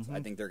 touchdowns.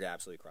 I think they're going to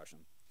absolutely crush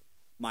them.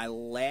 My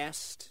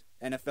last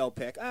NFL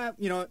pick,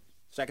 you know what?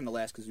 Second to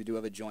last because we do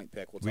have a joint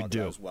pick. We'll talk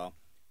about as well.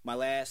 My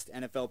last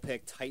NFL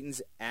pick,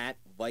 Titans at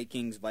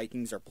Vikings.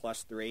 Vikings are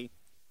 +3.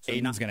 So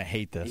Aiden's going to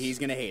hate this. He's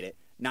going to hate it.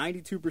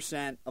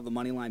 92% of the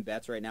money line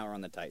bets right now are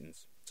on the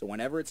Titans. So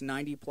whenever it's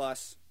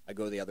 90+, I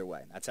go the other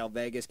way. That's how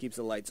Vegas keeps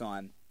the lights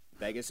on.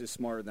 Vegas is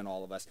smarter than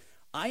all of us.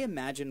 I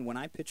imagine when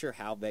I picture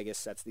how Vegas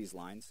sets these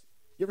lines,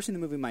 you ever seen the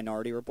movie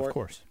Minority Report? Of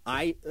course.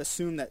 I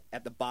assume that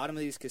at the bottom of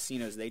these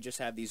casinos, they just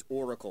have these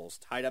oracles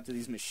tied up to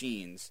these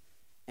machines,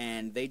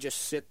 and they just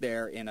sit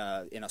there in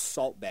a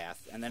salt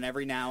bath, and then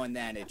every now and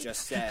then it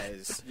just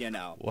says, you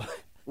know,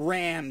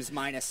 Rams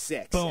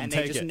 -6, Boom, and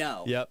they just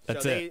know. Yep,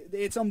 that's it.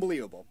 It's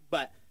unbelievable.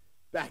 But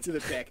back to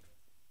the pick.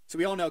 So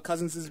we all know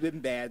Cousins has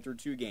been bad through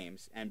 2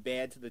 games, and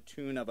bad to the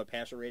tune of a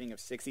passer rating of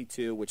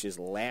 62, which is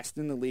last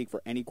in the league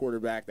for any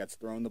quarterback that's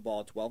thrown the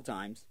ball 12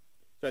 times.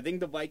 So I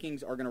think the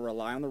Vikings are going to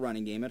rely on the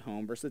running game at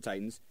home versus the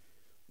Titans,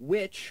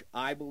 which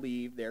I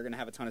believe they're going to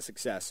have a ton of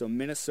success. So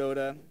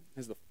Minnesota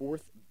has the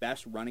 4th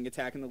best running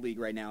attack in the league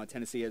right now, and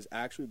Tennessee has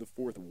actually the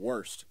 4th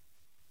worst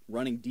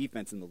running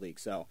defense in the league.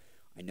 So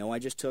I know I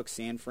just took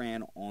San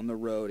Fran on the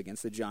road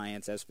against the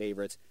Giants as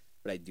favorites,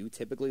 but I do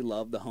typically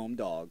love the home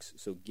dogs.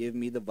 So give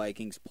me the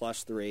Vikings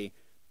 +3.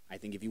 I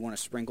think if you want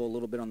to sprinkle a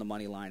little bit on the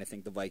money line, I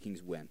think the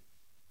Vikings win.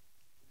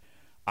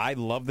 I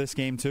love this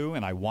game too,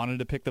 and I wanted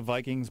to pick the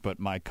Vikings, but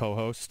my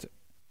co-host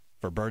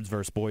for Birds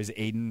vs. Boys,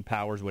 Aiden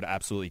Powers, would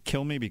absolutely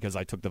kill me because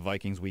I took the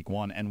Vikings week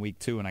 1 and week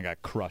 2, and I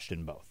got crushed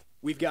in both.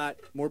 We've got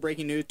more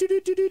breaking news.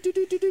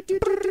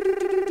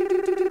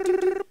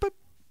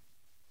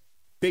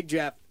 Big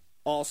Jeff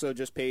also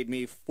just paid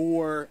me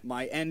for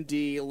my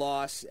ND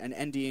loss and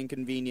ND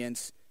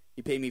inconvenience.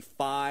 He paid me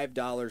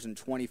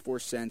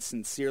 $5.24,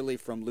 sincerely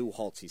from Lou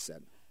Holtz, he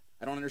said.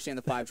 I don't understand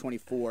the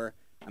 $5.24.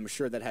 I'm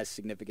sure that has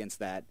significance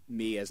that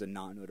me as a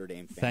non-Notre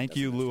Dame fan. Thank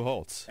you, Lou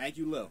Holtz. Thank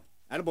you, Lou.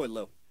 Attaboy,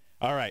 Lou.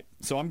 All right,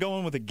 so I'm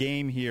going with a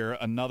game here,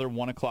 another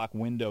 1 o'clock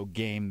window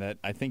game that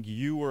I think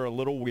you were a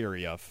little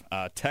weary of.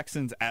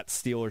 Texans at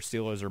Steelers.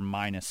 Steelers are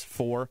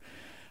 -4.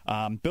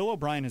 Bill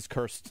O'Brien has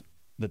cursed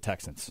the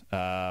Texans,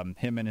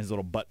 him and his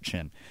little butt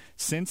chin.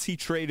 Since he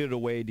traded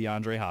away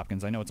DeAndre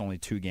Hopkins, I know it's only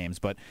 2 games,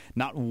 but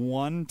not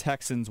one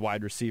Texans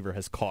wide receiver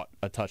has caught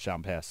a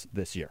touchdown pass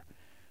this year.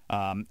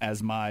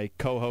 As my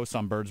co-host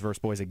on Birds vs.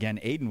 Boys, again,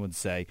 Aiden would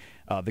say,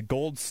 the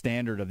gold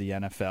standard of the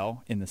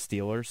NFL in the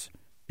Steelers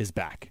is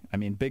back. I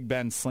mean, Big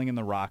Ben's slinging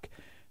the rock.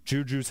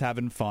 Juju's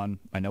having fun.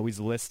 I know he's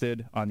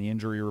listed on the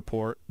injury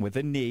report with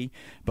a knee,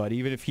 but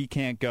even if he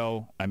can't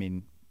go, I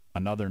mean,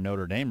 another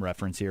Notre Dame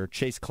reference here,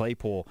 Chase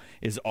Claypool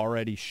is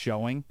already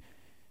showing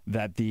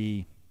that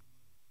the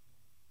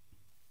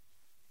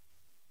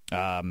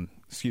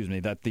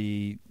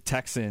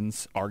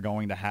Texans are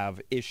going to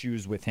have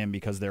issues with him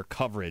because their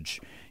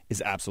coverage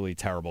is absolutely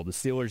terrible. The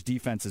Steelers'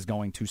 defense is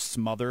going to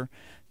smother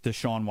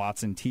Deshaun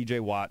Watson. TJ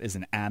Watt is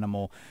an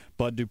animal.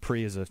 Bud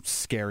Dupree is a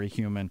scary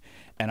human.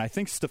 And I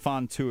think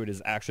Stephon Tuitt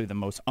is actually the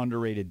most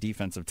underrated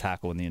defensive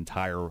tackle in the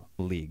entire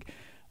league.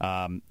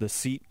 The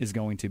seat is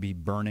going to be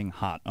burning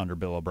hot under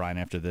Bill O'Brien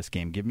after this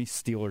game. Give me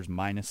Steelers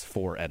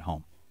 -4 at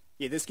home.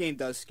 Yeah, this game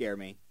does scare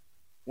me.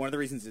 One of the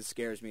reasons it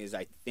scares me is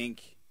I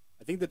think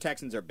the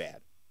Texans are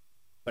bad,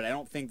 but I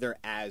don't think they're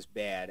as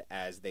bad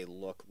as they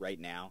look right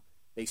now.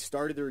 They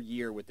started their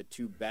year with the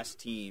 2 best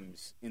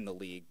teams in the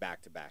league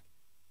back-to-back.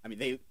 I mean,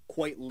 they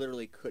quite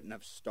literally couldn't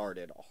have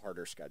started a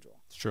harder schedule.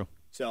 It's true.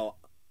 So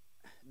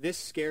this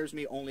scares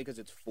me only because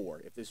it's 4.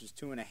 If this was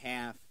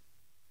 2.5,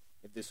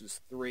 if this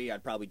was 3,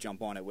 I'd probably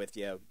jump on it with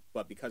you.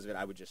 But because of it,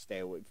 I would just stay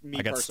away.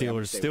 I got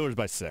Steelers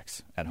by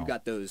 6 at home. You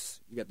got those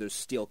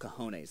steel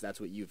cojones. That's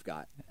what you've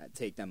got.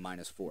 Take them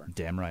 -4.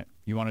 Damn right.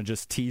 You want to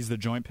just tease the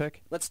joint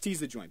pick? Let's tease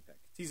the joint pick.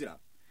 Tease it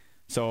up.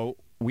 So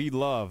we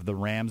love the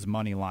Rams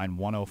money line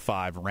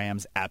 105.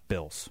 Rams at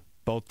Bills.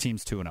 Both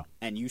teams 2-0.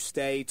 And you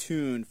stay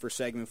tuned for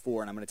segment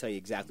 4, and I'm going to tell you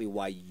exactly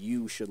why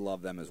you should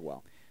love them as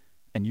well.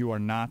 And you are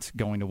not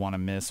going to want to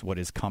miss what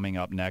is coming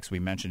up next. We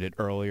mentioned it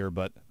earlier,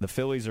 but the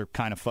Phillies are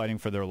kind of fighting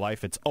for their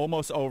life. It's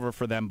almost over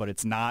for them, but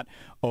it's not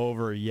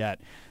over yet.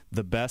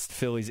 the best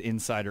Phillies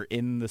insider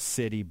in the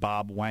city,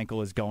 Bob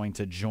Wankel, is going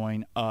to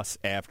join us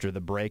after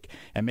the break.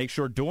 And make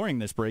sure during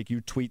this break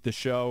you tweet the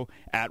show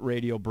at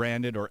Radio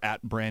Branded or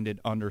at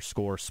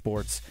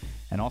Branded_sports.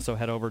 And also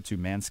head over to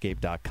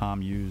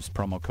manscaped.com. Use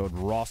promo code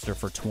ROSTER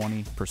for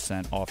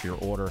 20% off your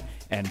order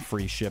and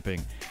free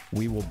shipping.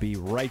 We will be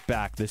right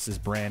back. This is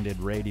Branded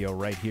Radio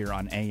right here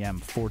on AM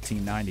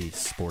 1490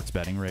 Sports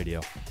Betting Radio.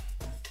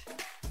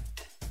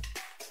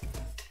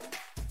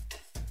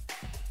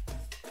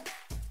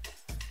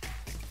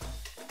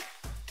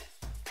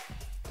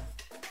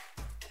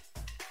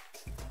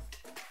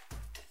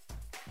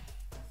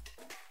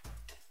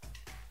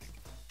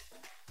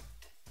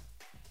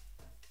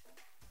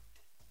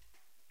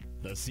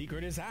 The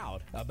secret is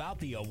out about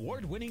the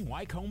award-winning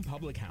Wycombe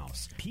Public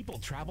House. People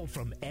travel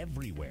from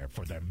everywhere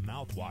for their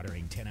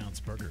mouth-watering 10-ounce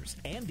burgers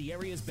and the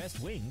area's best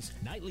wings,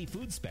 nightly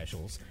food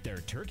specials, their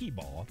turkey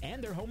ball,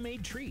 and their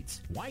homemade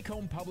treats.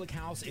 Wycombe Public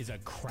House is a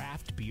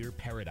craft beer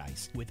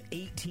paradise with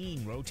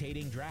 18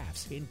 rotating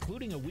drafts,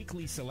 including a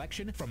weekly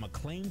selection from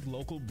acclaimed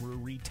local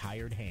brewery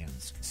Tired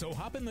Hands. So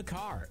hop in the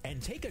car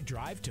and take a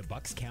drive to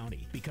Bucks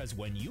County, because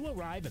when you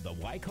arrive at the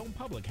Wycombe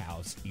Public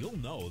House, you'll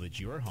know that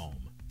you're home.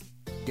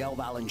 Del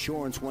Val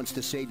Insurance wants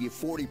to save you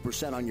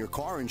 40% on your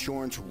car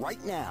insurance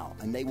right now,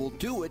 and they will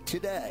do it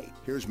today.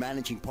 Here's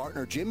managing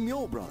partner Jim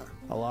Muehlbrunner.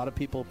 A lot of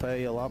people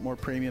pay a lot more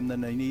premium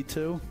than they need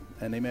to,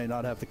 and they may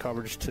not have the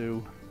coverage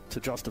to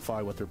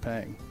justify what they're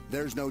paying.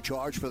 There's no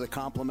charge for the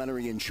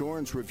complimentary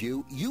insurance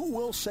review. You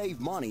will save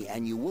money,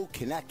 and you will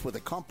connect with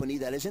a company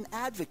that is an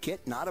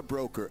advocate, not a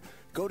broker.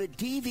 Go to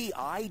dvigi.com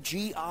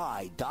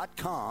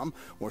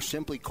or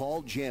simply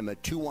call Jim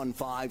at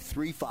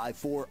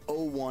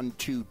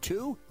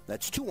 215-354-0122.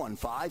 That's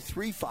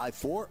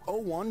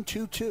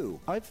 215-354-0122.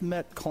 I've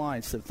met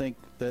clients that think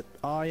that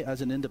I,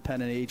 as an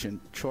independent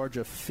agent, charge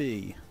a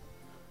fee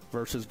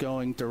versus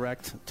going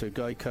direct to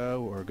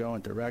Geico or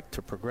going direct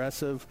to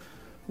Progressive.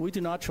 We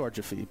do not charge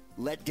a fee.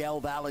 Let Del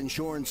Val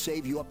Insurance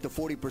save you up to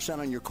 40%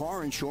 on your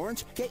car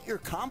insurance. Get your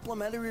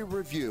complimentary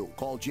review.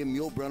 Call Jim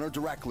Muehlbrunner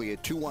directly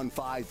at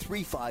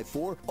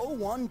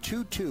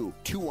 215-354-0122.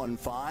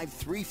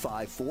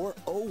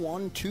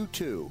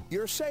 215-354-0122.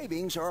 Your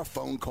savings are a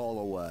phone call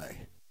away.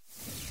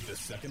 The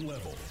second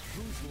level.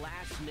 Whose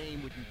last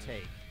name would you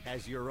take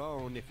as your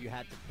own if you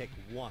had to pick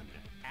one?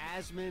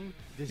 Asman,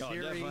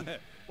 Desiri,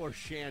 or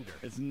Shander?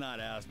 It's not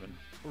Asman.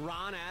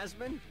 Ron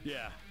Asman?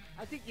 Yeah.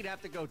 I think you'd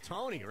have to go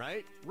Tony,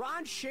 right?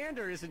 Ron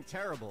Shander isn't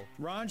terrible.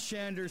 Ron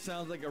Shander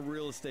sounds like a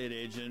real estate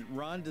agent.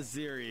 Ron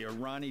Desiri or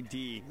Ronnie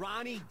D.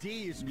 Ronnie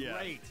D is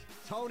great.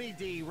 Tony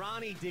D,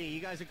 Ronnie D.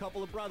 You guys are a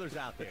couple of brothers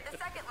out there. The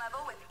second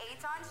level with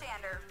Eitan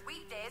Shander.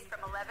 Weekdays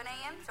from 11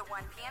 a.m. to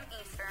 1 p.m.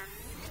 Eastern.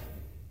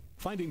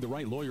 Finding the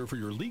right lawyer for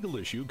your legal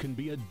issue can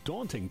be a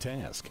daunting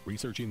task.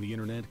 Researching the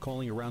internet,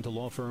 calling around to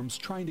law firms,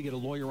 trying to get a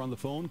lawyer on the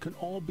phone can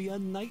all be a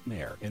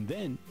nightmare. And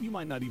then you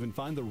might not even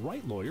find the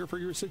right lawyer for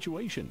your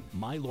situation.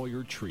 My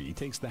Lawyer Tree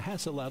takes the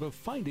hassle out of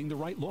finding the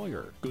right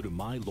lawyer. Go to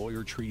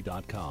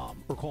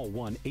mylawyertree.com or call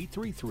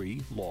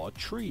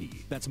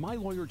 1-833-LAW-TREE. That's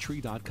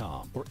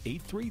mylawyertree.com or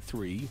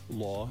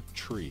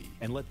 833-LAW-TREE.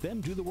 And let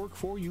them do the work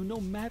for you no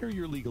matter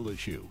your legal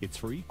issue. It's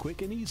free,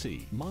 quick, and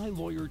easy.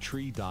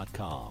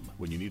 mylawyertree.com.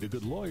 When you need a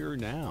good lawyer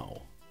now.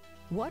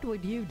 What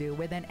would you do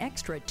with an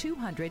extra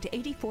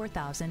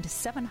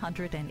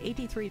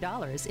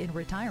 $284,783 in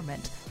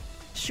retirement?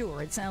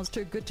 Sure, it sounds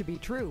too good to be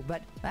true,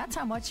 but that's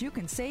how much you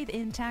can save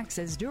in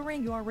taxes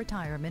during your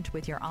retirement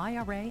with your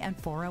IRA and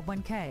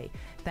 401k,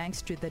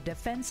 thanks to the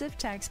defensive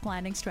tax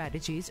planning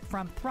strategies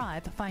from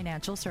Thrive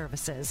Financial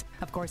Services.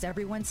 Of course,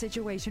 everyone's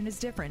situation is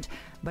different,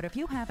 but if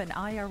you have an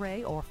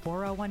IRA or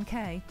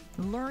 401k,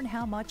 learn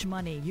how much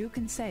money you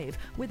can save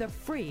with a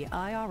free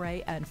IRA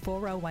and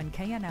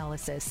 401k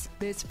analysis.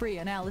 This free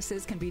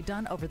analysis can be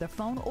done over the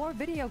phone or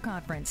video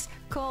conference.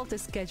 Call to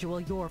schedule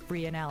your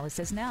free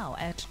analysis now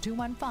at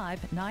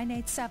 215-987-2450.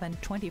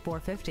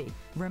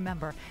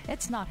 Remember,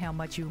 it's not how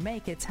much you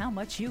make, it's how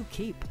much you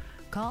keep.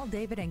 Call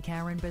David and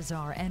Karen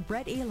Bazar and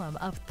Brett Elam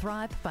of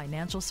Thrive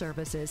Financial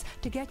Services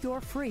to get your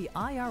free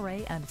IRA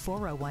and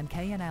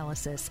 401k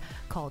analysis.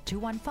 Call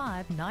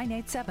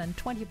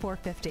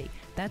 215-987-2450.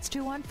 That's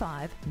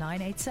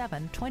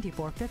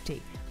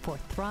 215-987-2450 for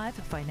Thrive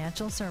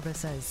Financial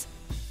Services.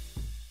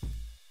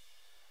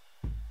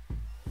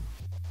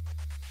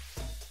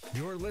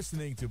 You're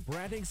listening to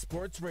Branding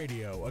Sports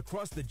Radio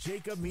across the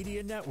Jacob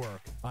Media Network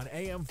on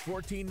AM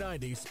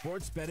 1490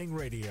 Sports Betting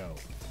Radio.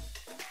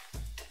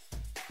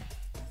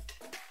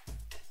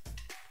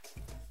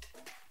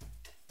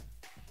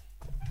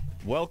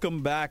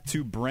 Welcome back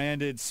to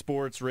Branded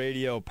Sports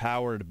Radio,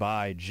 powered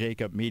by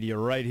Jacob Media,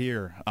 right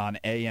here on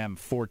AM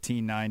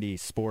 1490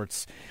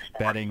 Sports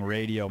Betting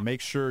Radio.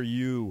 Make sure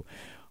you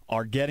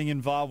are getting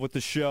involved with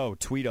the show.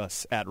 Tweet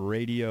us at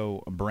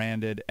Radio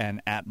Branded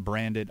and at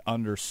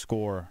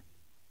Branded_sports.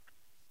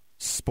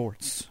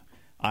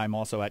 I'm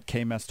also at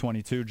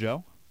KMS22,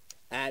 Joe.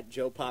 At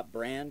Joe Pop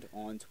Brand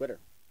on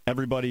Twitter.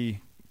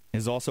 Everybody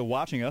is also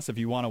watching us. If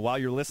you want to, while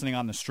you're listening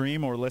on the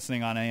stream or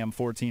listening on AM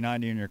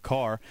 1490 in your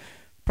car,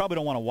 probably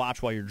don't want to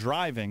watch while you're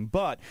driving,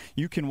 but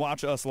you can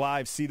watch us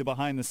live, see the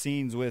behind the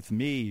scenes with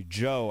me,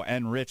 Joe,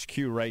 and Rich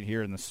Q right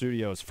here in the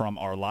studios from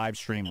our live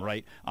stream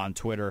right on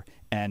Twitter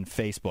and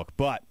Facebook.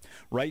 But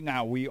right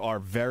now we are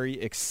very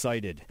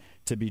excited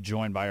to be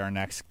joined by our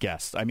next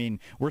guest. I mean,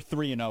 we're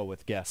 3-0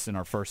 with guests in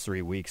our first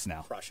 3 weeks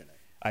now. Crushing it.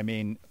 I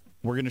mean,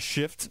 we're going to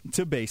shift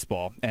to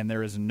baseball, and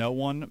there is no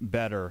one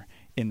better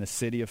in the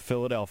city of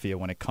Philadelphia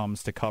when it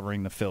comes to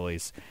covering the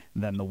Phillies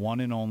than the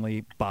one and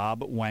only Bob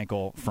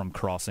Wankel from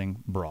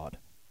Crossing Broad.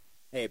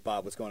 Hey,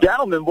 Bob, what's going on?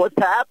 Gentlemen, what's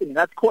happening?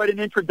 That's quite an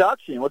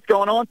introduction. What's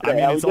going on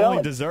today? I mean, it's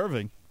only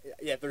deserving.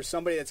 Yeah, if there's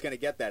somebody that's going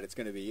to get that, it's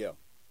going to be you.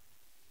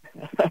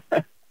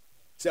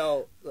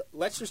 So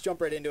let's just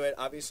jump right into it.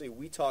 Obviously,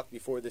 we talked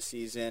before the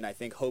season. I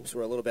think hopes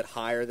were a little bit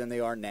higher than they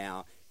are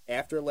now.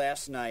 After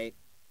last night,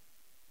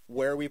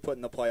 where are we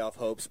putting the playoff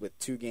hopes with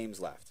 2 games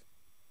left?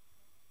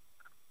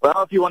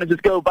 Well, if you want to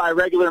just go by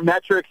regular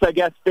metrics, I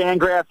guess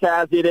Fangraphs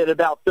has it at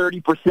about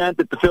 30%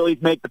 that the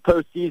Phillies make the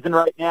postseason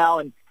right now,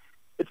 and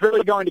it's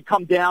really going to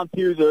come down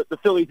to the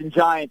Phillies and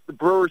Giants. The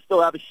Brewers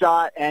still have a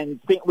shot, and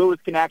St. Louis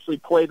can actually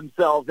play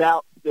themselves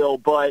out still,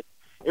 but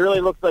it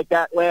really looks like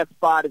that last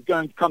spot is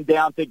going to come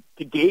down to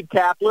Gabe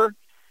Kapler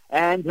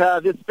and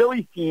this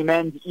Phillies team.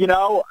 And, you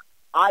know,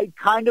 I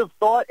kind of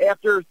thought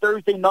after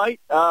Thursday night,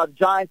 the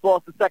Giants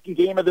lost the second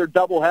game of their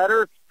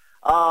doubleheader,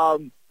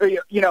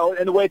 you know,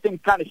 and the way things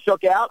kind of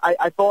shook out,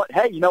 I thought,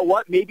 hey, you know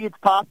what, maybe it's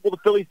possible the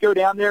Phillies go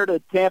down there to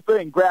Tampa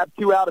and grab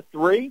 2 out of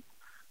 3.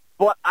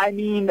 But, I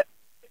mean,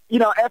 you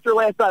know, after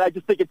last night, I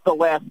just think it's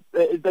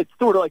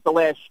sort of like the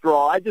last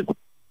straw.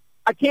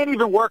 I can't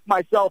even work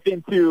myself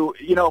into,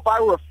 you know, if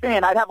I were a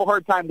fan, I'd have a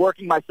hard time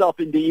working myself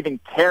into even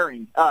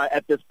caring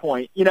at this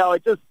point. You know,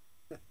 it just,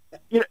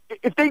 you know,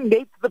 if they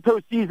make the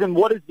postseason,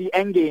 what is the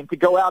end game? To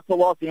go out to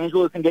Los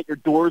Angeles and get your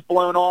doors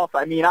blown off?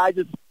 I mean,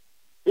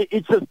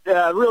 it's just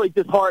really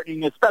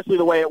disheartening, especially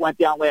the way it went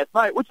down last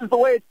night, which is the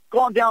way it's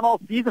gone down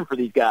all season for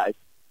these guys.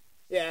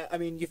 Yeah, I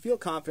mean, you feel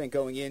confident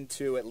going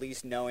into at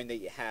least knowing that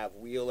you have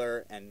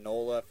Wheeler and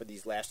Nola for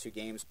these last 2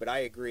 games, but I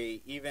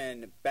agree,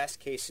 even best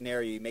case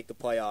scenario, you make the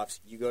playoffs,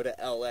 you go to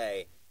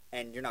L.A.,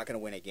 and you're not going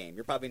to win a game.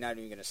 You're probably not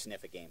even going to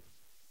sniff a game.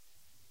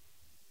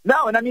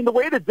 No, and I mean, the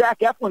way that Zach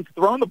Eflin's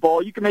thrown the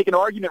ball, you can make an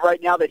argument right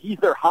now that he's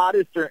their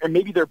hottest and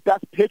maybe their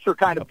best pitcher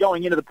kind of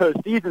going into the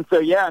postseason. So,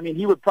 yeah, I mean,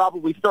 he would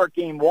probably start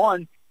game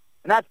 1.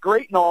 And that's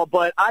great and all,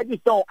 but I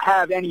just don't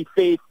have any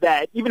faith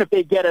that even if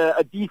they get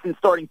a decent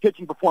starting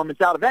pitching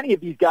performance out of any of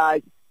these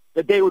guys,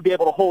 that they would be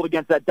able to hold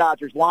against that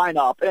Dodgers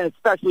lineup, and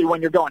especially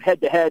when you're going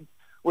head-to-head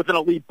with an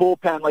elite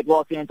bullpen like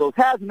Los Angeles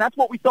has, and that's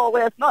what we saw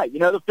last night. You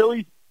know, the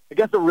Phillies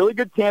against a really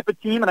good Tampa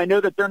team, and I know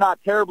that they're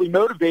not terribly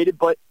motivated,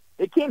 but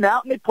they came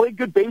out and they played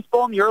good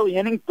baseball in the early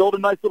innings, built a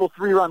nice little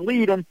 3-run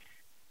lead, and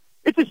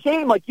it's a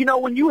shame, like, you know,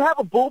 when you have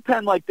a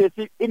bullpen like this,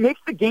 it makes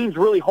the games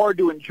really hard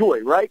to enjoy,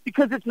 right?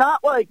 Because it's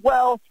not like,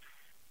 well,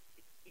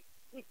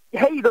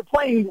 hey, they're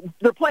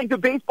playing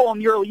good baseball in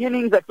the early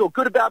innings. I feel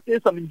good about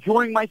this. I'm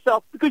enjoying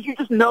myself, because you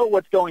just know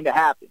what's going to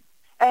happen.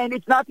 And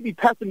it's not to be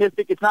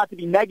pessimistic. It's not to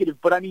be negative.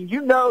 But, I mean,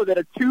 you know that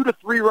a 2 to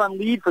 3 run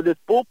lead for this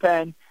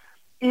bullpen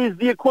is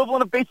the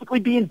equivalent of basically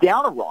being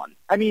down a run.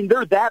 I mean,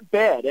 they're that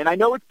bad. And I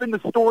know it's been the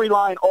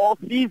storyline all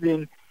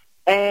season,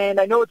 and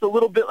I know it's a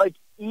little bit, like,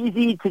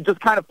 easy to just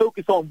kind of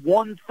focus on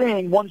one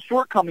thing, one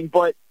shortcoming.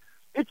 But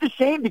it's a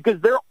shame,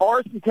 because there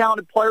are some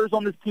talented players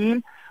on this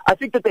team. I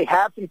think that they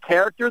have some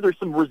character. There's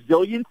some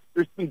resilience.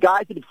 There's some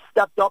guys that have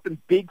stepped up in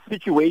big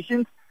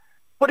situations.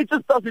 But it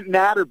just doesn't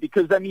matter,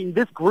 because, I mean,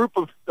 this group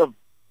of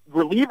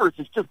relievers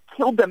has just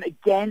killed them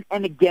again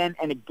and again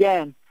and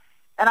again.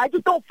 And I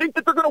just don't think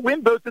that they're going to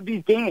win both of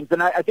these games.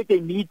 And I think they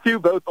need to,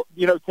 both,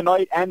 you know,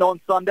 tonight and on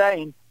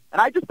Sunday. And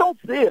I just don't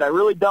see it. I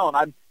really don't.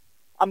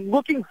 I'm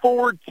looking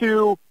forward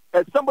to,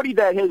 as somebody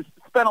that has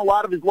spent a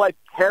lot of his life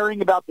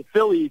caring about the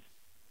Phillies,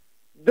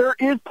 there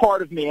is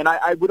part of me, and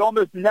I would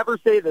almost never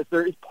say this,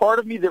 there is part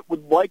of me that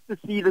would like to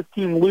see this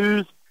team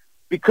lose,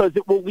 because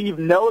it will leave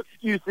no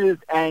excuses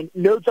and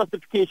no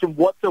justification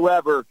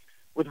whatsoever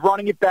with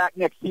running it back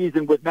next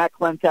season with Matt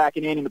Klentak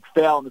and Andy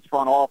MacPhail in this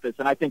front office.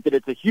 And I think that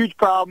it's a huge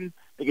problem.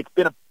 I think it's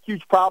been a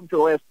huge problem for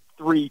the last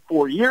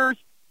 3-4 years,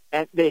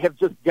 and they have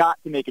just got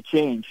to make a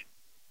change.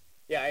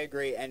 Yeah, I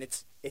agree, and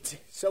it's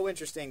so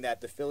interesting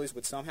that the Phillies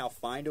would somehow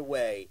find a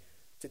way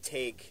to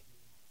take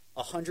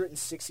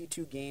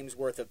 162 games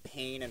worth of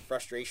pain and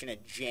frustration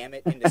and jam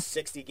it into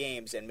 60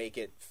 games and make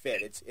it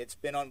fit. It's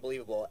been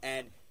unbelievable,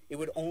 and it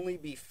would only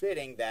be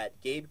fitting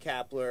that Gabe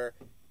Kapler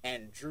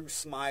and Drew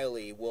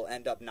Smyly will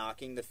end up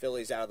knocking the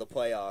Phillies out of the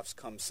playoffs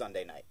come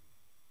Sunday night.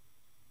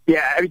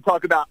 Yeah, I mean,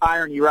 talk about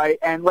irony, right?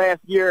 And last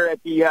year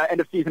at the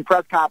end-of-season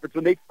press conference,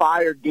 when they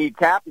fired Gabe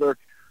Kapler,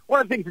 one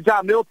of the things that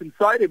John Middleton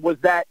cited was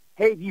that,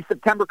 hey, these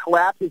September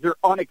collapses are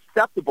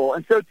unacceptable.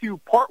 And so to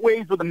part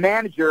ways with a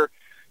manager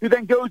who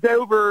then goes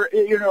over,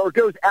 you know, or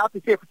goes out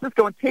to San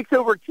Francisco and takes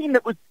over a team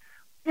that was,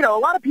 you know,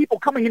 a lot of people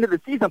coming into the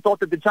season thought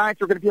that the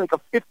Giants were going to be like a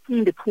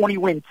 15 to 20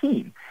 win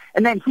team.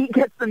 And then he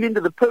gets them into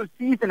the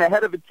postseason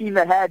ahead of a team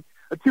that had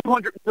a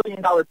 $200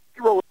 million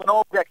payroll and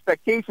all the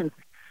expectations.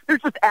 There's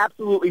just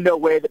absolutely no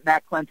way that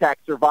Matt Klentak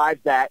survives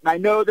that. And I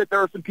know that there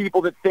are some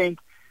people that think,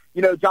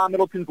 John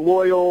Middleton's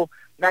loyal,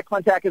 Matt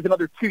Klentak has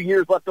another 2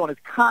 years left on his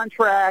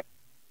contract,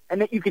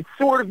 and that you could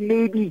sort of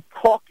maybe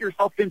talk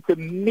yourself into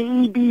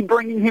maybe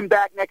bringing him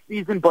back next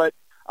season. But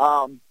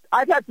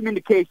I've had some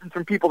indications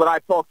from people that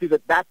I've talked to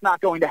that that's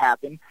not going to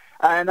happen.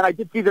 And then I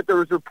did see that there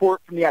was a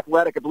report from The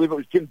Athletic, I believe it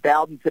was Jim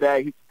Bowden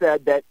today, who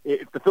said that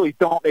if the Phillies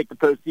don't make the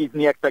postseason,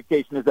 the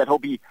expectation is that he'll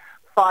be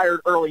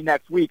fired early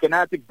next week, and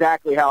that's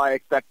exactly how I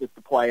expect this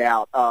to play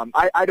out.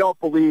 I don't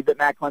believe that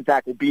Matt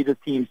Klentak will be this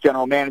team's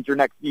general manager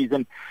next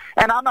season,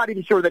 and I'm not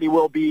even sure that he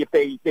will be if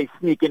they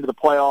sneak into the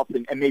playoffs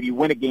and maybe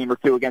win a game or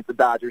two against the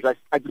Dodgers.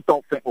 I just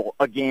don't think,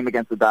 a game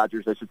against the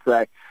Dodgers, I should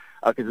say,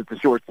 because it's a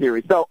short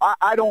series. So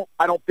I don't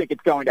think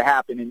it's going to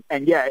happen,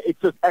 and yeah,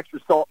 it's just extra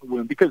salt in the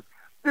wound because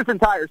this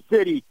entire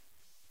city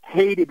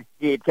hated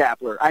Gabe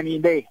Kapler. I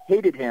mean, they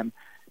hated him.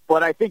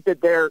 But I think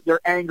that their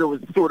anger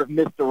was sort of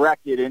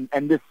misdirected,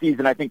 and this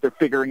season I think they're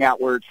figuring out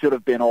where it should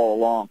have been all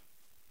along.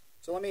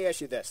 So let me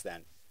ask you this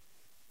then.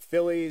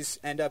 Phillies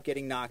end up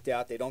getting knocked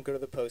out. They don't go to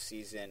the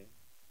postseason.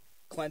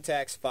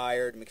 Klentak's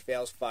fired.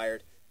 McPhail's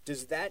fired.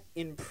 Does that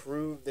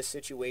improve the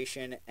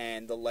situation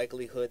and the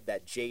likelihood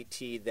that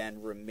JT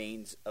then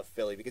remains a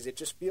Philly? Because it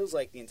just feels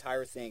like the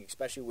entire thing,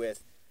 especially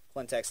with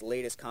Klentak's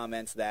latest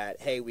comments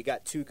that, hey, we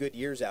got 2 good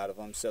years out of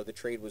him, so the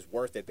trade was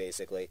worth it,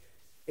 basically.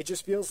 It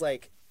just feels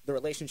like the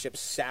relationship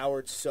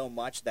soured so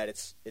much that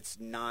it's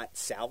not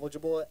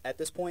salvageable at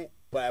this point.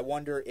 But I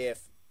wonder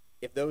if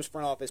those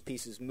front office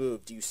pieces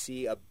move, do you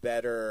see a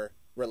better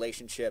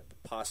relationship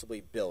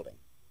possibly building?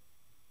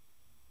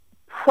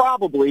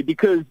 Probably,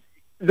 because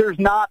there's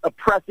not a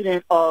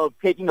precedent of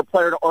taking a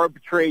player to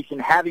arbitration,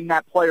 having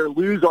that player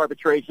lose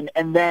arbitration,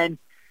 and then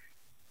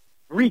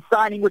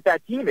re-signing with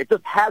that team. It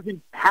just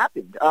hasn't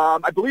happened.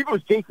 I believe it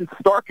was Jason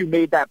Stark who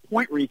made that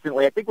point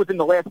recently. I think within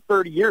the last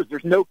 30 years,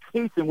 there's no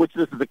case in which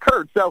this has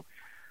occurred. So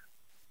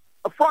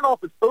a front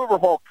office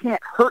overhaul can't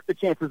hurt the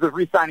chances of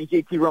re-signing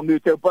JT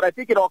Realmuto, but I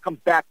think it all comes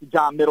back to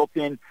John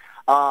Middleton.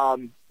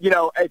 I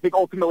think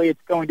ultimately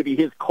it's going to be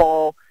his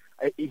call.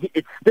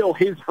 It's still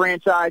his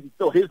franchise. It's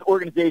still his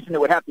organization that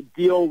would have to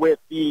deal with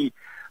the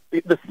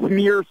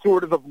smear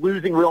sort of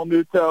losing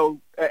Realmuto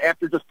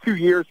after just 2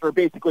 years for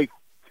basically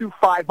 2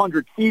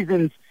 500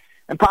 seasons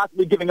and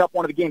possibly giving up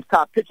one of the game's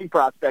top pitching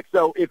prospects.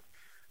 So if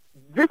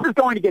this is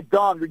going to get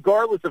done,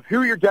 regardless of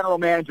who your general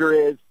manager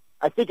is,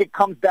 I think it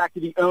comes back to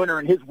the owner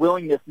and his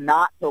willingness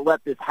not to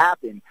let this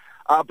happen.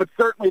 But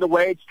certainly the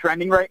way it's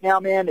trending right now,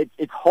 man,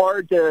 it's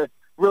hard to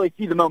really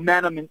see the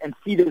momentum and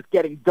see this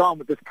getting done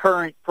with this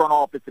current front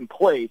office in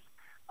place.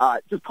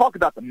 Just talk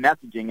about the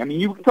messaging. I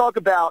mean, you can talk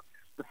about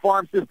the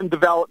farm system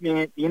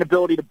development, the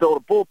inability to build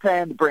a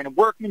bullpen, the Brandon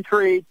Workman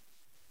trade.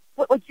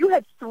 Like, you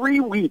had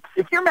 3 weeks.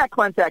 If you're Matt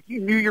Klentak, you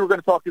knew you were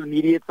going to talk to the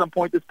media at some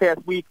point this past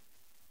week,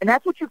 and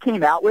that's what you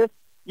came out with.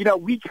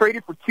 We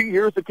traded for 2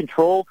 years of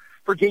control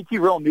for JT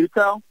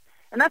Realmuto,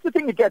 and that's the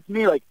thing that gets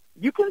me. Like,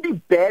 you can be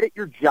bad at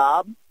your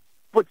job,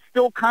 but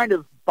still kind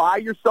of buy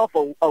yourself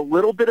a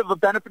little bit of a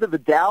benefit of the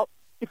doubt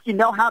if you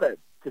know how to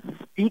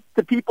speak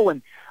to people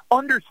and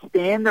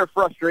understand their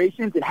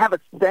frustrations and have a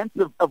sense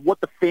of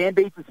what the fan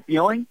base is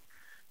feeling.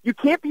 You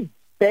can't be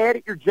bad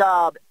at your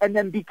job and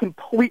then be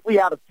completely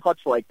out of touch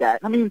like that.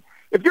 I mean,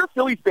 if you're a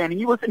Phillies fan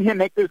and you listen to him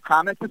make those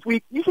comments this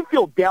week, you should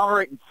feel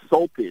downright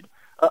insulted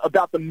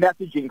about the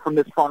messaging from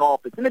this front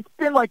office. And it's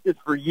been like this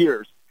for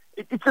years.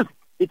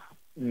 It's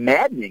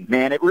maddening,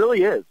 man. It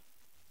really is.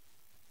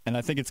 And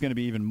I think it's going to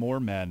be even more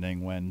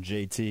maddening when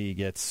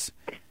JT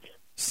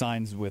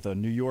signs with a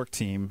New York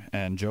team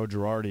and Joe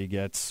Girardi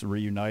gets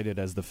reunited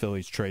as the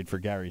Phillies trade for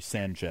Gary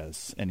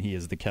Sanchez, and he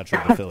is the catcher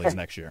of the Phillies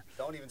next year.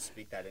 Don't even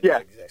speak that into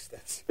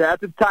existence.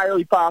 That's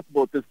entirely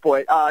possible at this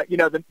point.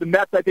 The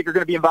Mets, I think, are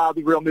going to be involved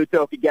with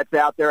Realmuto if he gets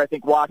out there. I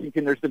think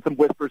Washington, there's been some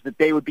whispers that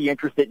they would be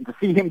interested in to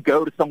see him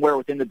go to somewhere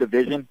within the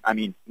division. I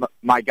mean,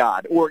 my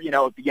God. Or,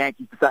 if the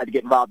Yankees decide to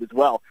get involved as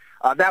well.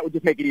 That would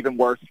just make it even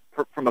worse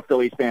from a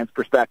Phillies fan's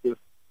perspective.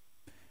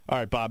 All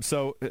right, Bob.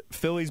 So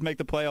Phillies make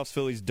the playoffs.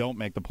 Phillies don't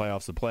make the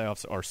playoffs. The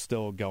playoffs are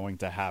still going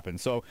to happen.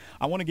 So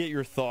I want to get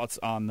your thoughts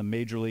on the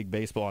Major League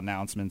Baseball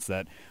announcements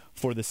that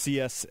for the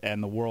CS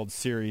and the World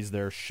Series,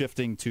 they're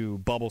shifting to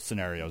bubble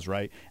scenarios,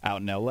 right?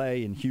 Out in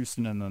L.A., in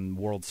Houston, and then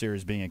World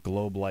Series being at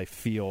Globe Life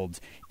Field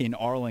in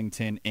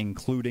Arlington,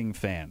 including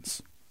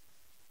fans.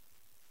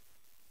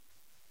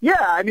 Yeah,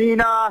 I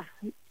mean, I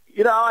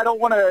don't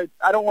want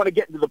to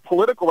get into the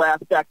political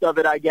aspect of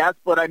it, I guess,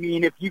 but I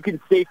mean, if you can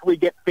safely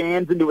get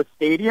fans into a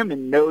stadium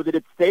and know that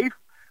it's safe,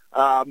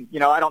 I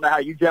don't know how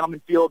you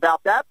gentlemen feel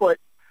about that, but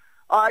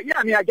I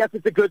guess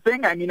it's a good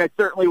thing. I mean, it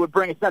certainly would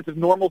bring a sense of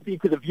normalcy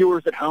to the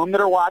viewers at home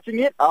that are watching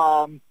it.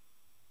 I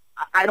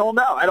don't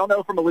know. I don't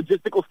know from a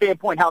logistical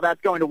standpoint how that's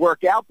going to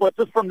work out, but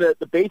just from the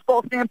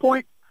baseball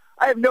standpoint,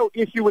 I have no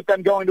issue with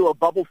them going to a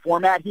bubble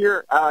format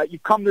here.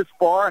 You've come this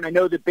far, and I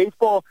know that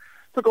baseball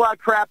took a lot of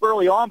crap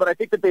early on, but I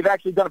think that they've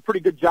actually done a pretty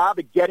good job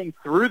at getting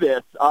through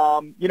this,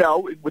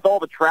 with all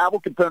the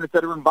travel components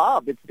that are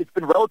involved. It's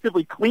been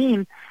relatively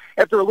clean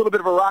after a little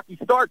bit of a rocky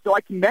start, so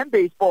I commend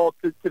baseball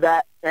to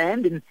that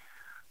end. And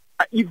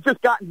you've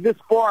just gotten this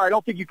far. I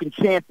don't think you can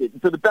chance it.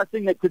 And so the best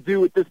thing to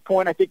do at this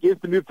point, I think, is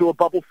to move to a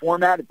bubble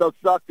format. It does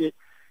suck that,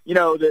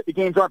 the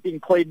games aren't being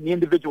played in the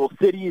individual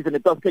cities, and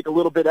it does take a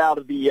little bit out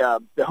of the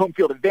home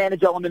field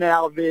advantage element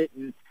out of it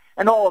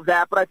and all of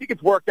that. But I think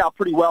it's worked out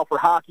pretty well for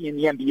hockey in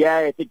the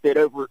NBA. I think that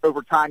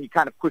over time you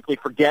kind of quickly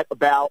forget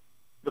about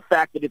the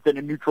fact that it's in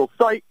a neutral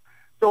site.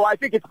 So I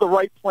think it's the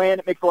right plan.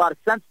 It makes a lot of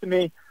sense to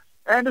me.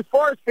 And as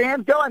far as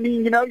fans go, I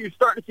mean, you're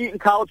starting to see it in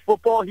college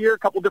football here, a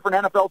couple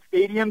different NFL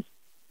stadiums.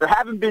 There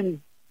haven't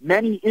been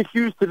many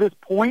issues to this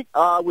point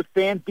with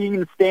fans being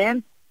in the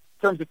stands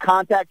in terms of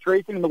contact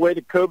tracing and the way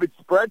that COVID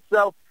spread.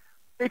 So if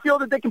they feel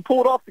that they can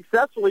pull it off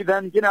successfully,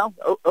 then,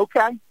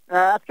 okay.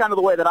 That's kind of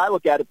the way that I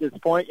look at it at this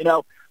point.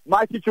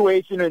 My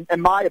situation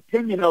and my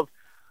opinion of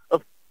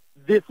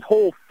this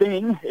whole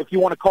thing, if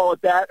you want to call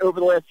it that, over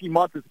the last few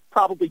months has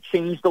probably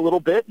changed a little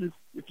bit. And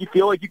if you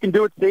feel like you can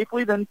do it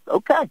safely, then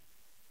okay.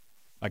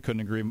 I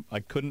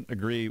couldn't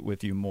agree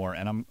with you more.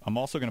 And I'm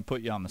also going to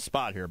put you on the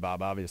spot here,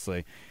 Bob.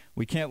 Obviously,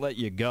 we can't let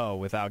you go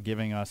without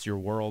giving us your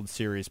World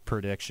Series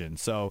prediction.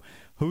 So,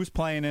 who's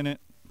playing in it?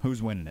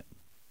 Who's winning it?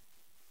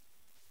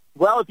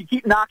 Well, if you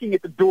keep knocking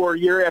at the door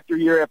year after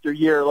year after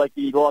year, like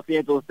the Los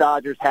Angeles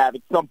Dodgers have,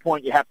 at some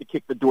point you have to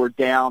kick the door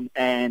down.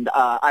 And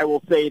I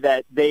will say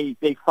that they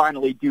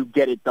finally do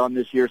get it done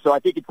this year. So I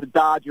think it's the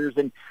Dodgers,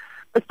 and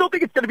I still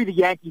think it's going to be the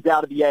Yankees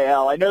out of the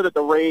AL. I know that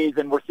the Rays,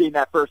 and we're seeing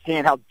that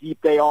firsthand, how deep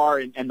they are,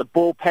 and the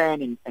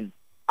bullpen, and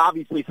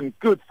obviously some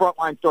good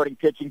frontline starting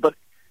pitching. But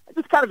I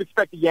just kind of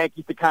expect the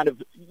Yankees to kind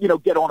of,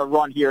 get on a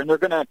run here. And they're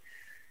going to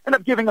end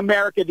up giving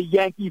America the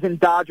Yankees and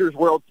Dodgers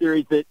World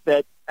Series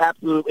that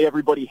absolutely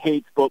everybody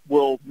hates but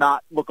will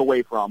not look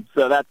away from.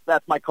 So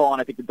that's my call,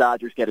 and I think the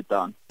Dodgers get it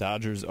done.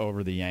 Dodgers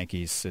over the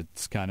Yankees.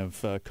 It's kind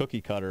of a cookie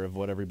cutter of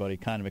what everybody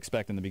kind of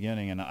expect in the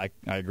beginning, and I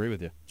agree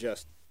with you.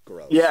 Just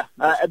gross. Yeah,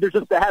 there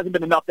hasn't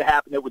been enough to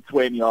happen that would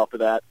sway me off of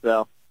that.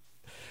 So,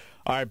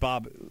 all right,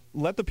 Bob,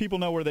 let the people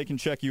know where they can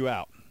check you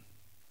out.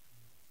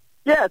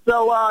 Yeah,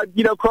 so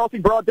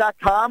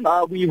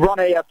crossingbroad.com. We run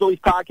a Phillies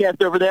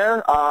podcast over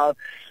there.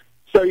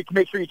 So you can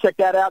make sure you check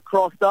that out,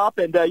 Crossed Up,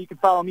 and you can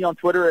follow me on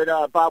Twitter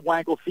at Bob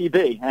Wankel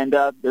CB. And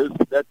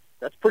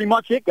that's pretty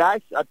much it, guys.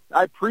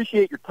 I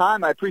appreciate your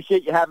time. I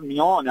appreciate you having me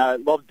on. I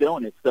love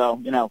doing it.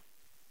 So,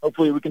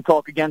 hopefully we can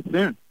talk again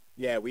soon.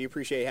 Yeah, we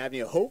appreciate having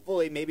you.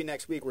 Hopefully, maybe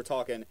next week we're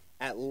talking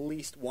at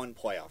least one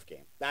playoff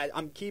game.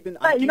 I'm keeping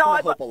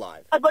the hope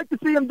alive. I'd like to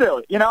see him do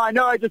it. I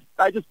know I just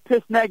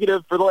pissed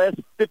negative for the last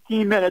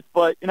 15 minutes,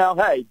 but,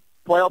 hey,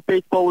 playoff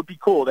baseball would be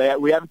cool.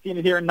 We haven't seen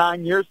it here in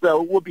 9 years,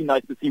 so it would be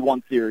nice to see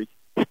one series.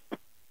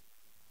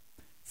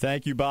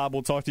 Thank you, Bob.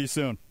 We'll talk to you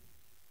soon.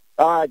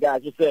 All right,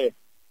 guys. Just say it.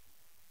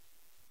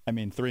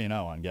 3-0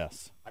 on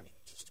guess.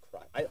 Just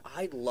cry.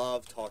 I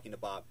love talking to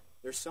Bob.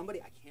 There's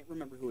somebody, I can't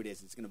remember who it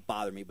is. It's going to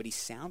bother me, but he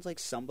sounds like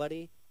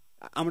somebody.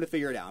 I'm going to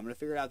figure it out. I'm going to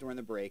figure it out during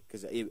the break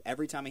because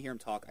every time I hear him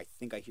talk, I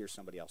think I hear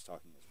somebody else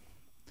talking as well.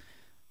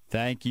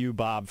 Thank you,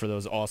 Bob, for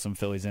those awesome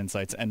Phillies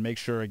insights. And make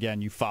sure,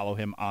 again, you follow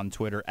him on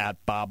Twitter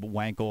at Bob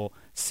Wankel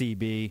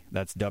CB.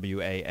 That's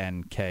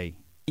WANKEL.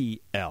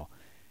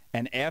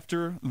 And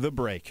after the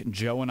break,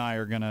 Joe and I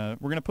we're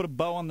gonna put a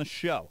bow on the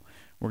show.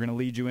 We're gonna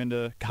lead you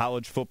into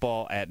college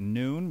football at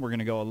noon. We're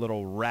gonna go a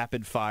little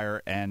rapid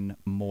fire and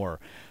more.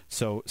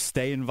 So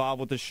stay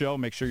involved with the show.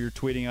 Make sure you're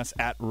tweeting us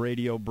at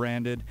Radio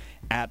Branded,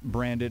 at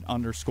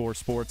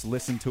Branded_sports.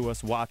 Listen to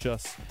us, watch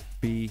us,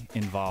 be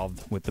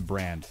involved with the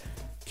brand.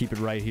 Keep it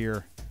right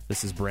here.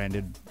 This is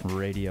Branded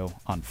Radio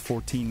on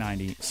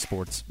 1490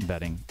 Sports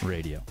Betting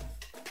Radio.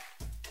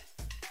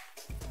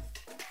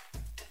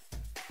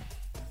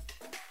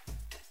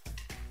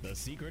 The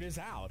secret is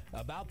out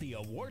about the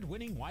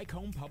award-winning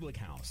Wycombe Public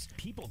House.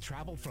 People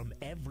travel from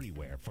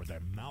everywhere for their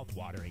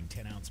mouth-watering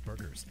 10-ounce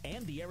burgers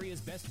and the area's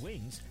best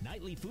wings,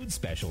 nightly food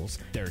specials,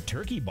 their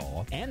turkey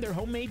ball, and their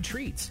homemade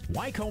treats.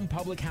 Wycombe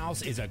Public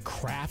House is a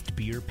craft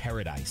beer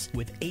paradise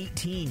with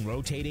 18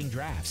 rotating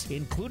drafts,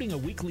 including a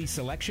weekly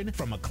selection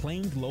from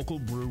acclaimed local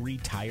brewery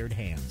Tired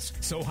Hands.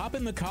 So hop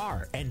in the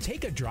car and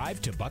take a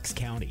drive to Bucks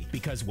County,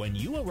 because when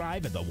you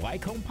arrive at the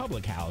Wycombe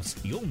Public House,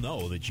 you'll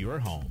know that you're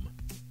home.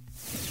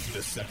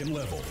 The second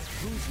level.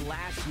 Whose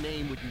last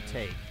name would you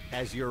take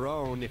as your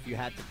own if you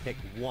had to pick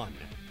one?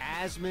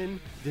 Asman,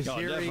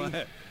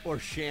 Desiri, or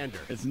Shander?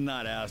 It's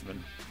not Asman.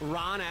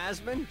 Ron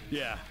Asman?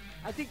 Yeah.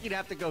 I think you'd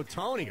have to go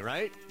Tony,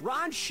 right?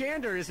 Ron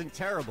Shander isn't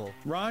terrible.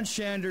 Ron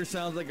Shander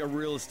sounds like a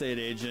real estate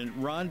agent.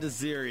 Ron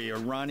Desiri or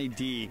Ronnie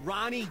D.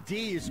 Ronnie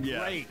D is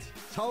great.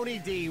 Tony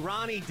D,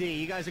 Ronnie D.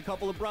 You guys are a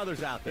couple of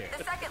brothers out there.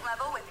 The second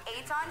level with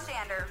Eitan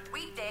Shander.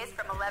 Weekdays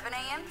from 11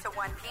 a.m. to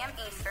 1 p.m.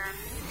 Eastern.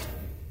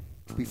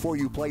 Before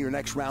you play your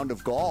next round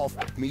of golf,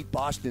 meet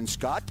Boston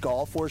Scott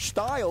Golf, where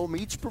style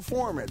meets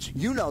performance.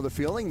 You know the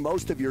feeling.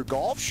 Most of your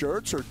golf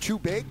shirts are too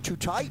big, too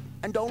tight,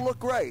 and don't look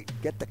great.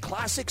 Get the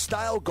classic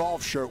style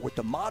golf shirt with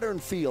the modern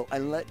feel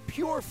and let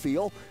pure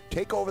feel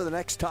take over the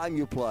next time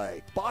you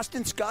play.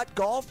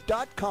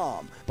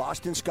 BostonScottGolf.com.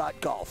 Boston Scott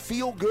Golf.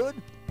 Feel good,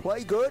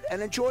 play good,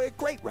 and enjoy a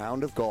great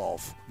round of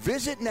golf.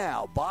 Visit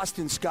now,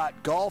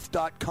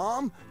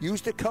 bostonscottgolf.com.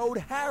 Use the code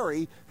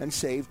HARRY and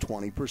save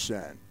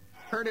 20%.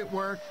 Hurt at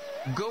work?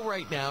 Go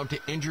right now to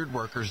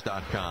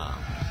injuredworkers.com.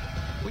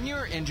 When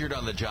you're injured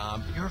on the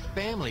job, your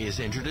family is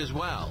injured as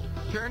well.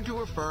 Turn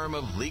to a firm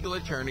of legal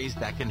attorneys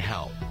that can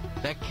help,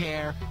 that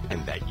care,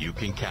 and that you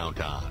can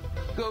count on.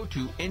 Go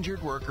to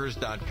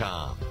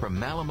injuredworkers.com from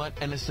Malamut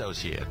and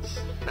Associates.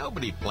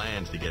 Nobody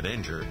plans to get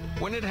injured.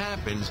 When it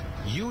happens,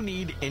 you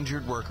need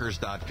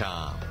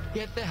injuredworkers.com.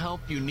 Get the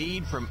help you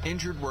need from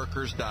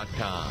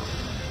injuredworkers.com.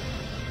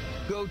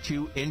 Go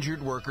to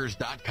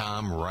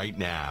injuredworkers.com right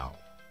now.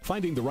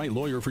 Finding the right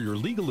lawyer for your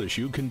legal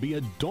issue can be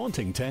a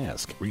daunting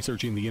task.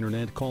 Researching the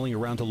internet, calling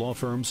around to law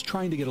firms,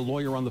 trying to get a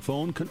lawyer on the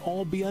phone can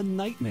all be a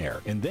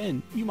nightmare. And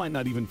then you might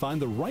not even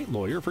find the right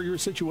lawyer for your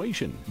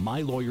situation.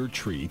 My Lawyer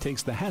Tree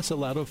takes the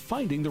hassle out of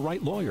finding the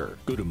right lawyer.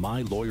 Go to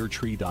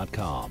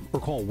mylawyertree.com or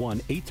call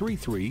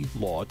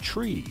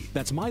 1-833-LAW-TREE.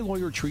 That's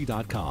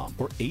mylawyertree.com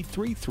or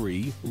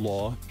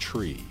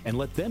 833-LAW-TREE. And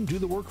let them do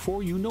the work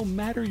for you no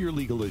matter your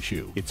legal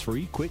issue. It's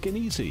free, quick, and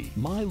easy.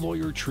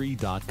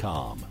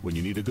 mylawyertree.com. When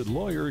you need a good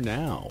lawyer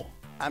now.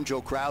 I'm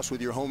Joe Kraus with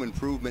your Home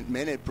Improvement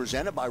Minute,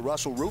 presented by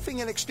Russell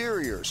Roofing and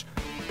Exteriors.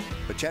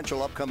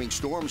 Potential upcoming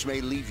storms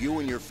may leave you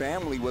and your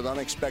family with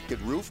unexpected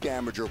roof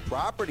damage or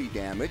property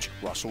damage.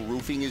 Russell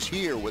Roofing is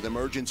here with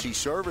emergency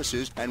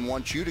services and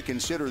wants you to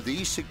consider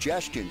these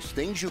suggestions.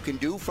 Things you can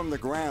do from the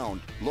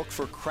ground. Look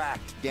for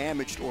cracked,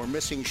 damaged, or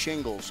missing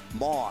shingles,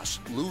 moss,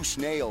 loose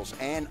nails,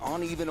 and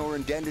uneven or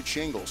indented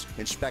shingles.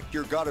 Inspect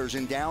your gutters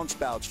and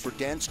downspouts for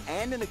dents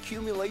and an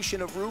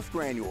accumulation of roof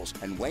granules.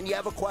 And when you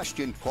have a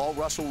question, call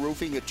Russell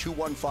Roofing at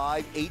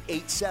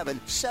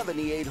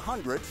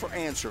 215-887-7800 for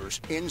answers.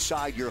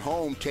 Inside your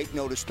home, take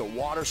notice to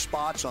water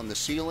spots on the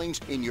ceilings.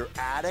 In your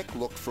attic,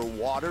 look for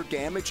water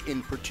damage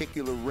in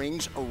particular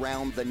rings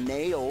around the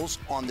nails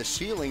on the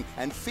ceiling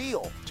and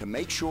feel to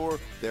make sure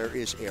there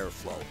is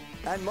airflow.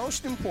 And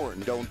most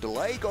important, don't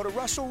delay. Go to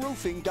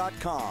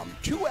russellroofing.com.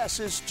 2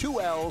 S's,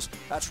 2 L's.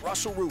 That's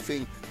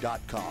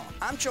russellroofing.com.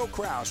 I'm Joe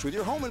Kraus with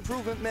your Home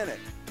Improvement Minute.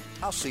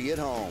 I'll see you at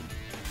home.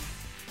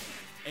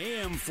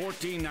 AM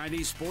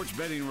 1490 Sports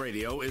Betting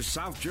Radio is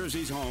South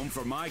Jersey's home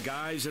for My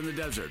Guys in the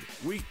Desert.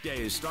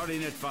 Weekdays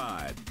starting at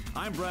 5.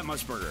 I'm Brent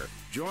Musburger.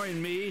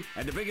 Join me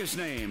and the biggest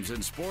names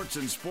in sports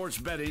and sports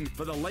betting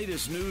for the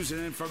latest news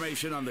and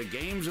information on the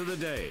games of the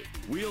day.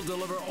 We'll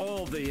deliver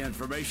all the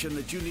information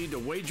that you need to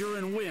wager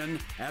and win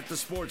at the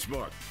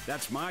sportsbook.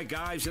 That's My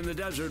Guys in the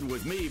Desert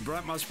with me,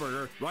 Brent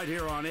Musburger, right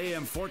here on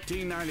AM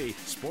 1490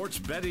 Sports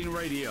Betting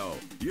Radio.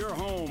 Your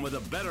home with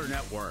a better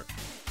network.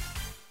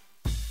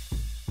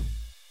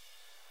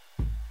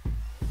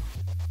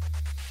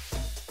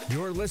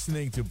 You're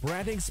listening to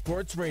Branding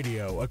Sports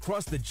Radio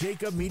across the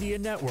Jacob Media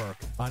Network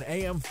on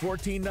AM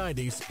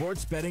 1490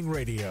 Sports Betting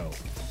Radio.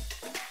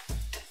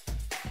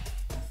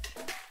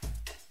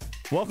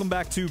 Welcome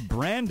back to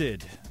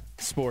Branded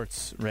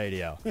Sports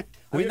Radio.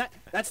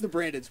 That's the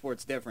branded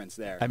sports difference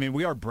there. I mean,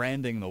 we are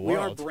branding the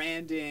world. We are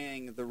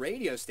branding the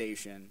radio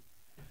station.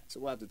 So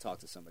we'll have to talk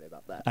to somebody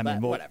about that. I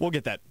mean, we'll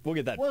get that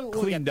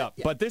cleaned up.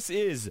 Yeah. But this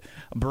is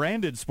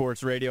Branded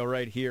Sports Radio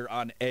right here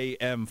on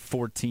AM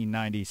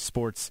 1490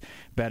 Sports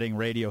Betting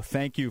Radio.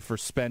 Thank you for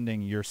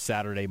spending your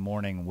Saturday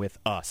morning with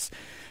us.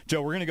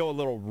 Joe, we're going to go a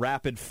little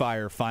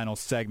rapid-fire final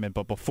segment,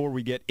 but before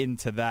we get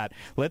into that,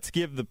 let's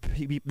give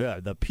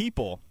the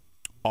people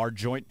our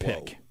joint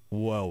pick.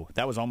 Whoa.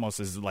 That was almost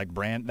as like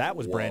Branding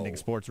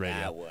Sports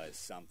Radio. That was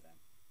something.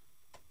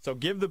 So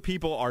give the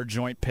people our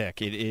joint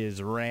pick. It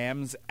is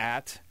Rams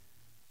at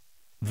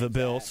the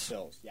Bills.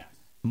 Yes.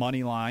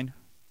 Money line.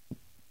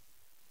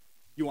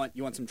 You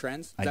want some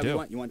trends? I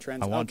do. You want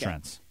trends? I want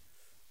trends.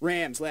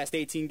 Rams, last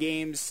 18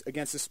 games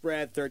against the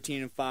spread,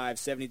 13-5,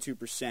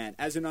 72%.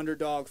 As an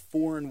underdog,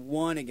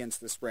 4-1 against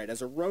the spread.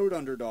 As a road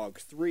underdog,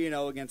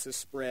 3-0 against the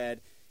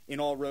spread. In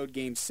all road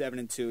games,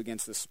 7-2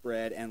 against the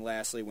spread. And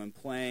lastly, when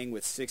playing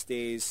with 6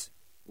 days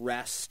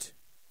rest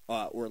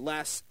or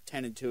less,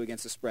 10-2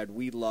 against the spread,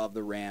 we love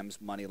the Rams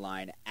money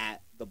line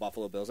at the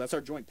Buffalo Bills. That's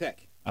our joint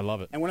pick. I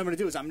love it. And what I'm going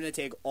to do is I'm going to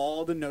take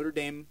all the Notre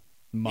Dame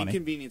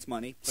inconvenience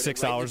money.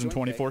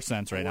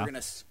 $6.24 right now. We're going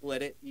to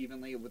split it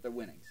evenly with the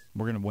winnings.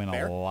 We're going to win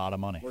a lot of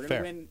money. We're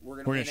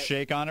going to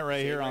shake on it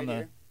right here on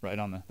the.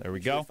 There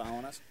we go.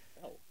 Following us.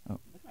 Oh, look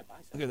at my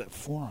bicep. Look at that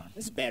forearm.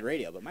 This is bad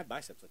radio, but my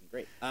bicep's looking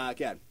great.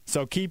 Okay.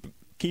 So keep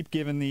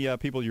giving the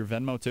people your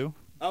Venmo too.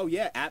 Oh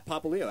yeah, at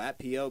Popoleo, at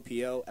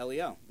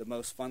Popoleo, the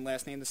most fun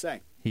last name to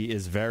say. He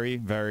is very,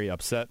 very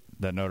upset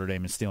that Notre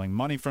Dame is stealing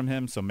money from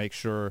him, so make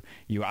sure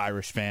you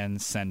Irish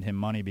fans send him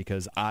money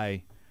because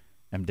I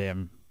am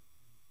damn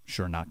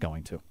sure not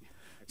going to.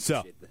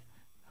 So,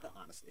 the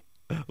honesty.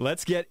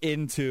 Let's get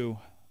into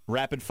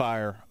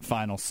rapid-fire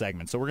final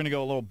segment. So we're going to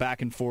go a little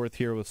back and forth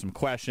here with some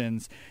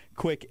questions,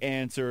 quick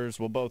answers.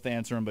 We'll both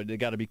answer them, but they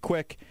got to be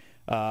quick.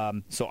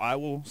 So I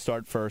will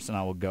start first, and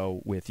I will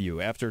go with you.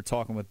 After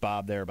talking with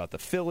Bob there about the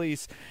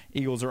Phillies,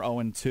 Eagles are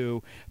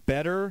 0-2.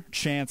 Better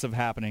chance of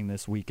happening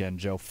this weekend,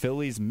 Joe.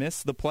 Phillies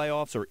miss the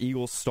playoffs or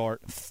Eagles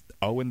start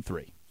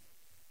 0-3?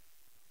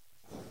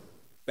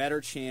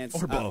 better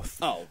chance. Or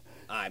both.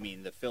 I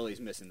mean, the Phillies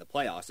missing the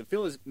playoffs. The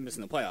Phillies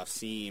missing the playoffs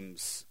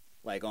seems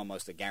like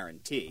almost a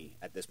guarantee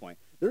at this point.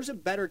 There's a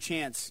better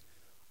chance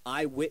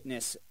I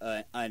witness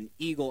an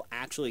Eagle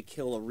actually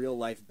kill a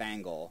real-life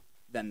Bengal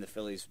than the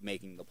Phillies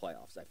making the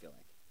playoffs, I feel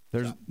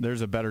like.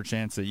 There's a better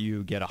chance that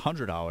you get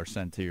 $100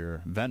 sent to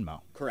your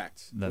Venmo.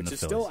 Correct. Than Which the is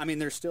Phillies. still, I mean,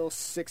 there's still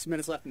 6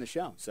 minutes left in the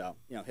show, so,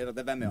 hit up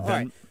the Venmo. All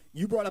right,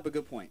 you brought up a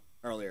good point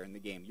earlier in the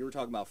game. You were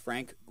talking about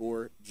Frank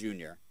Gore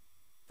Jr.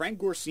 Frank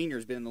Gore Sr.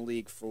 has been in the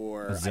league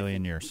for a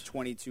zillion years,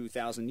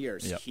 22,000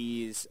 years. Yep.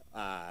 He's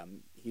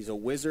a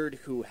wizard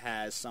who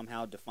has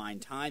somehow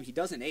defined time. He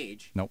doesn't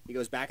age. Nope. He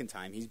goes back in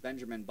time. He's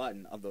Benjamin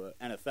Button of the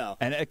NFL.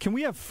 And can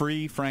we have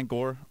free Frank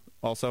Gore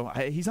also?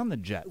 He's on the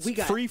Jets.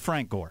 Free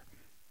Frank Gore.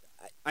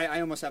 I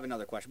almost have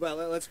another question. Well,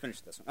 let's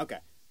finish this one. Okay.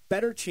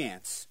 Better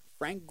chance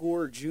Frank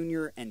Gore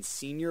Jr. and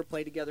Sr.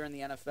 play together in the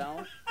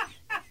NFL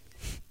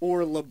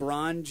or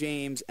LeBron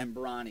James and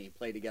Bronny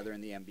play together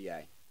in the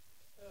NBA?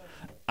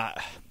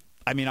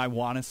 I mean, I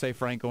want to say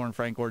Frank Gore and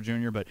Frank Gore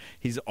Jr., but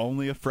he's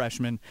only a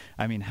freshman.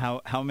 I mean,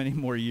 how many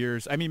more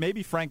years? I mean,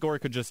 maybe Frank Gore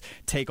could just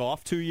take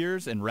off 2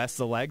 years and rest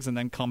the legs and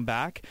then come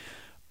back.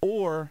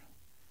 Or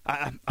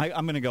I'm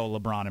going to go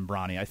LeBron and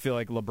Bronny. I feel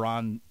like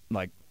LeBron,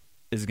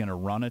 is going to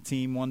run a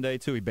team one day,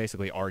 too. He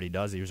basically already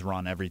does. He's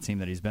run every team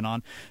that he's been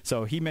on.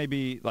 So he may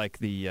be like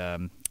the,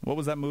 what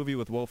was that movie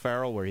with Will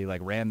Ferrell where he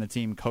ran the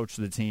team, coached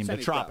the team? The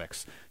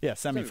Tropics. Yeah,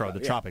 Semi-Pro, the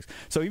Tropics.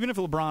 So even if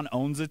LeBron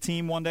owns a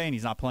team one day and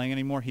he's not playing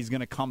anymore, he's going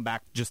to come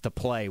back just to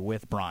play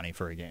with Bronny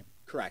for a game.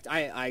 Correct.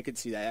 I could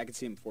see that. I could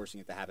see him forcing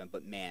it to happen.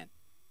 But, man,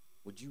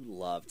 would you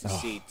love to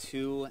see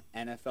two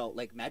NFL,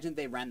 imagine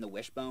they ran the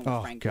wishbone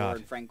with Frank Gore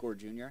and Frank Gore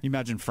Jr.? You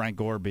imagine Frank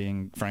Gore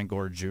being Frank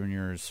Gore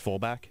Jr.'s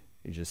fullback?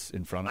 He's just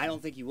in front of him. I don't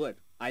think he would.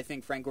 I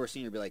think Frank Gore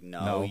Sr. would be like,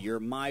 no,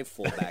 you're my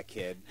fullback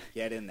kid.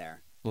 Get in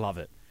there. Love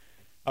it.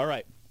 All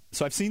right.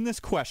 So I've seen this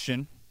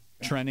question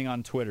trending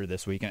on Twitter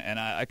this week, and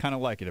I kind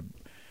of like it.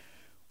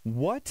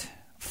 What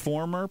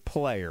former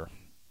player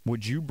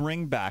would you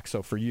bring back,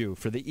 so for you,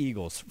 for the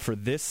Eagles, for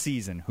this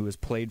season, who has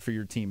played for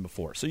your team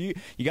before? So you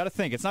got to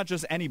think. It's not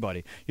just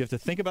anybody. You have to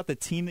think about the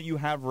team that you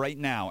have right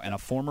now and a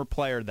former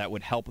player that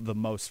would help the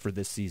most for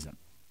this season.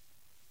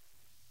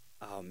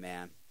 Oh,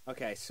 man.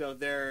 Okay, so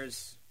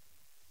there's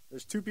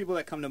two people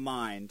that come to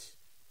mind.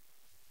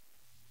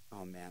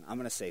 Oh man, I'm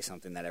gonna say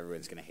something that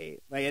everyone's gonna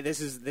hate. This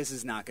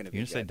is not gonna be.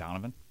 You're gonna say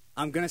Donovan?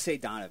 I'm gonna say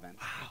Donovan.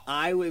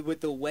 Wow. With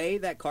the way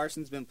that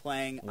Carson's been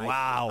playing.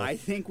 Wow. I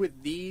think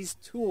with these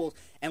tools,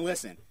 and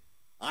listen,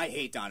 I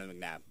hate Donovan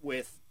McNabb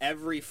with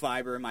every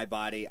fiber in my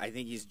body. I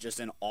think he's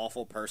just an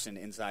awful person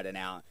inside and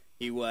out.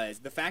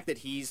 The fact that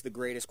he's the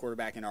greatest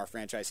quarterback in our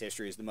franchise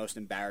history is the most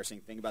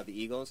embarrassing thing about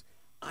the Eagles.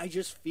 I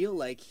just feel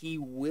like he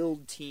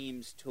willed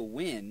teams to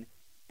win,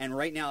 and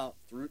right now,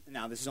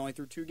 this is only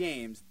through 2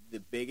 games,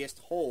 the biggest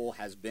hole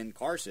has been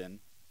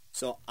Carson,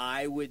 so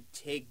I would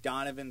take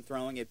Donovan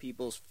throwing at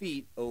people's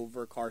feet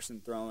over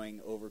Carson throwing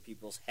over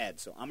people's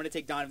heads. So I'm going to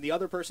take Donovan. The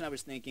other person I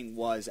was thinking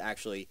was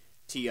actually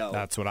T.O.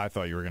 That's what I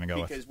thought you were going to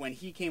go with. Because when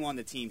he came on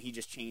the team, he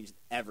just changed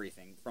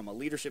everything, from a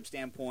leadership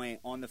standpoint,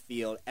 on the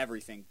field,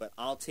 everything. But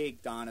I'll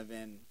take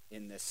Donovan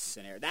in this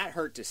scenario. That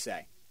hurt to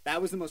say.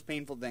 That was the most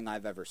painful thing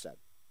I've ever said.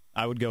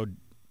 I would go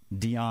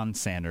Deion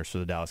Sanders for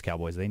the Dallas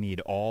Cowboys. They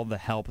need all the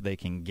help they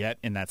can get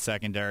in that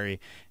secondary,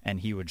 and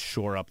he would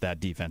shore up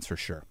that defense for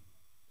sure.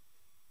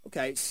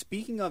 Okay,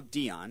 speaking of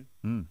Deion.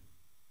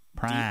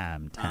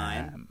 Prime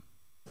time.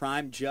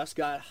 Prime just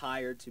got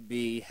hired to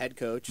be head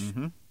coach.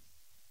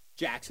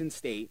 Jackson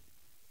State.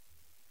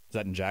 Is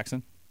that in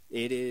Jackson?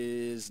 It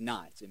is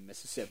not. It's in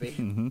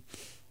Mississippi.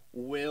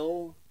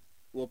 Will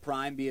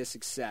Prime be a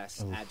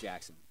success at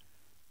Jackson?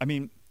 I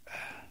mean,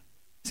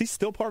 is he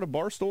still part of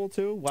Barstool,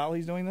 too, while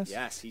he's doing this?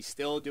 Yes, he's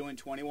still doing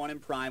 21 in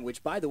Prime,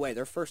 which, by the way,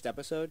 their first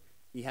episode,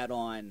 he had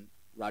on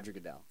Roger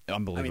Goodell.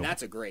 Unbelievable. I mean,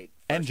 that's a great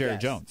And Jerry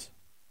guest. Jones.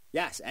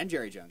 Yes, and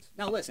Jerry Jones.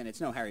 Now, listen, it's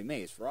no Harry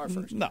Mays for our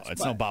first No, guest,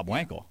 it's no Bob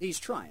Wankel. He's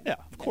trying. Yeah,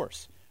 of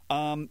course.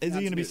 Is he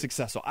going to be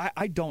successful?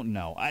 I don't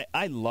know.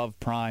 I love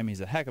Prime.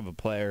 He's a heck of a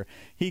player.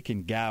 He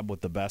can gab with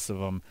the best of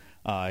them.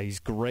 He's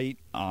great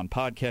on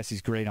podcasts.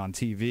 He's great on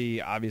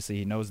TV. Obviously,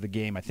 he knows the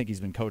game. I think he's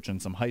been coaching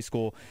some high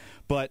school.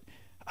 But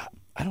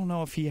I don't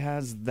know if he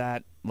has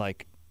that,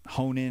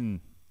 hone in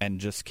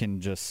and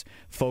can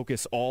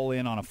focus all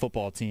in on a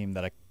football team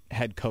that a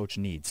head coach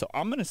needs. So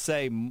I'm going to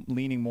say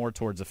leaning more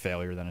towards a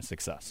failure than a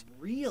success.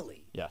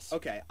 Really? Yes.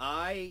 Okay,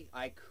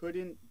 I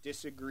couldn't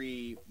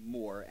disagree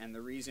more, and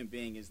the reason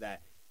being is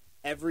that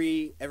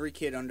every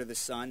kid under the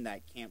sun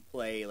that can't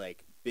play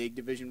big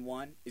Division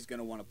I is going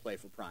to want to play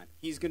for Prime.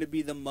 He's going to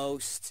be the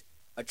most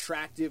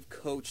attractive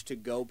coach to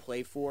go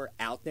play for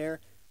out there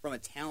from a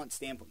talent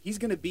standpoint. He's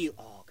going to be,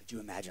 could you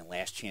imagine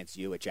Last Chance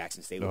U at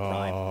Jackson State with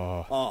Prime?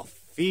 Oh,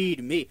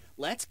 feed me.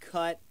 Let's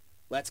cut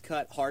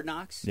Hard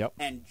Knocks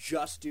and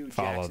just do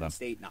Jackson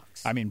State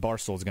Knocks. I mean,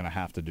 Barstool's going to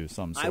have to do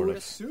some sort of... I would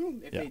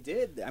assume if they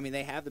did. I mean,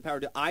 they have the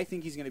power to... I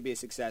think he's going to be a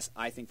success.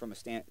 I think from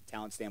a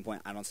talent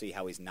standpoint, I don't see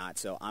how he's not.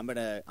 So I'm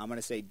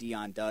gonna say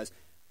Deion does.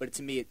 But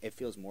to me, it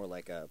feels more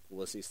like a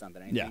publicity stunt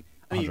than anything.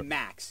 I mean,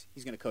 max.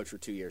 He's going to coach for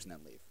 2 years and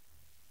then leave.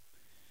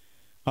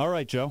 All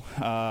right, Joe.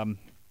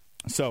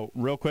 So,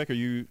 real quick, are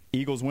you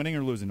Eagles winning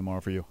or losing tomorrow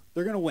for you?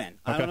 They're going to win. Okay.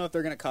 I don't know if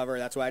they're going to cover.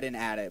 That's why I didn't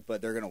add it,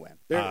 but they're going to win.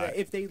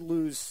 If they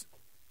lose,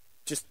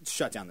 just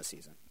shut down the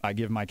season. I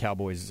give my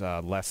Cowboys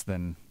less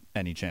than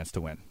any chance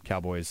to win.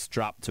 Cowboys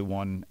drop to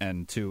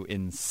 1-2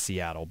 in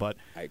Seattle. But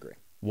I agree.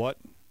 What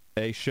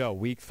a show.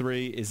 Week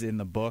 3 is in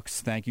the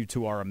books. Thank you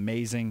to our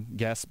amazing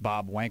guest,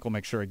 Bob Wankel.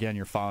 Make sure, again,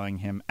 you're following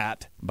him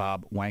at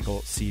Bob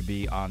Wankel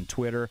CB on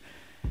Twitter.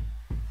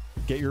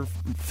 Get your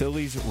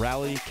Phillies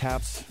rally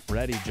caps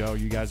ready, Joe.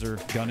 You guys are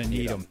going to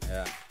need them.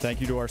 Yeah. Thank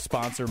you to our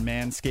sponsor,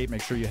 Manscaped.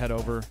 Make sure you head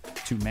over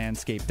to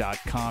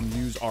manscaped.com.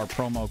 Use our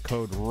promo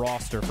code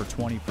ROSTER for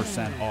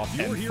 20% off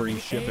and free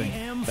shipping.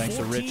 Thanks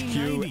to Rich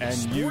Q and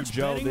you,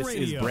 Joe. This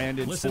is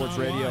Branded Sports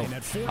Radio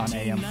on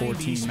AM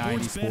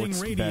 1490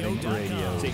 Sports Betting Radio.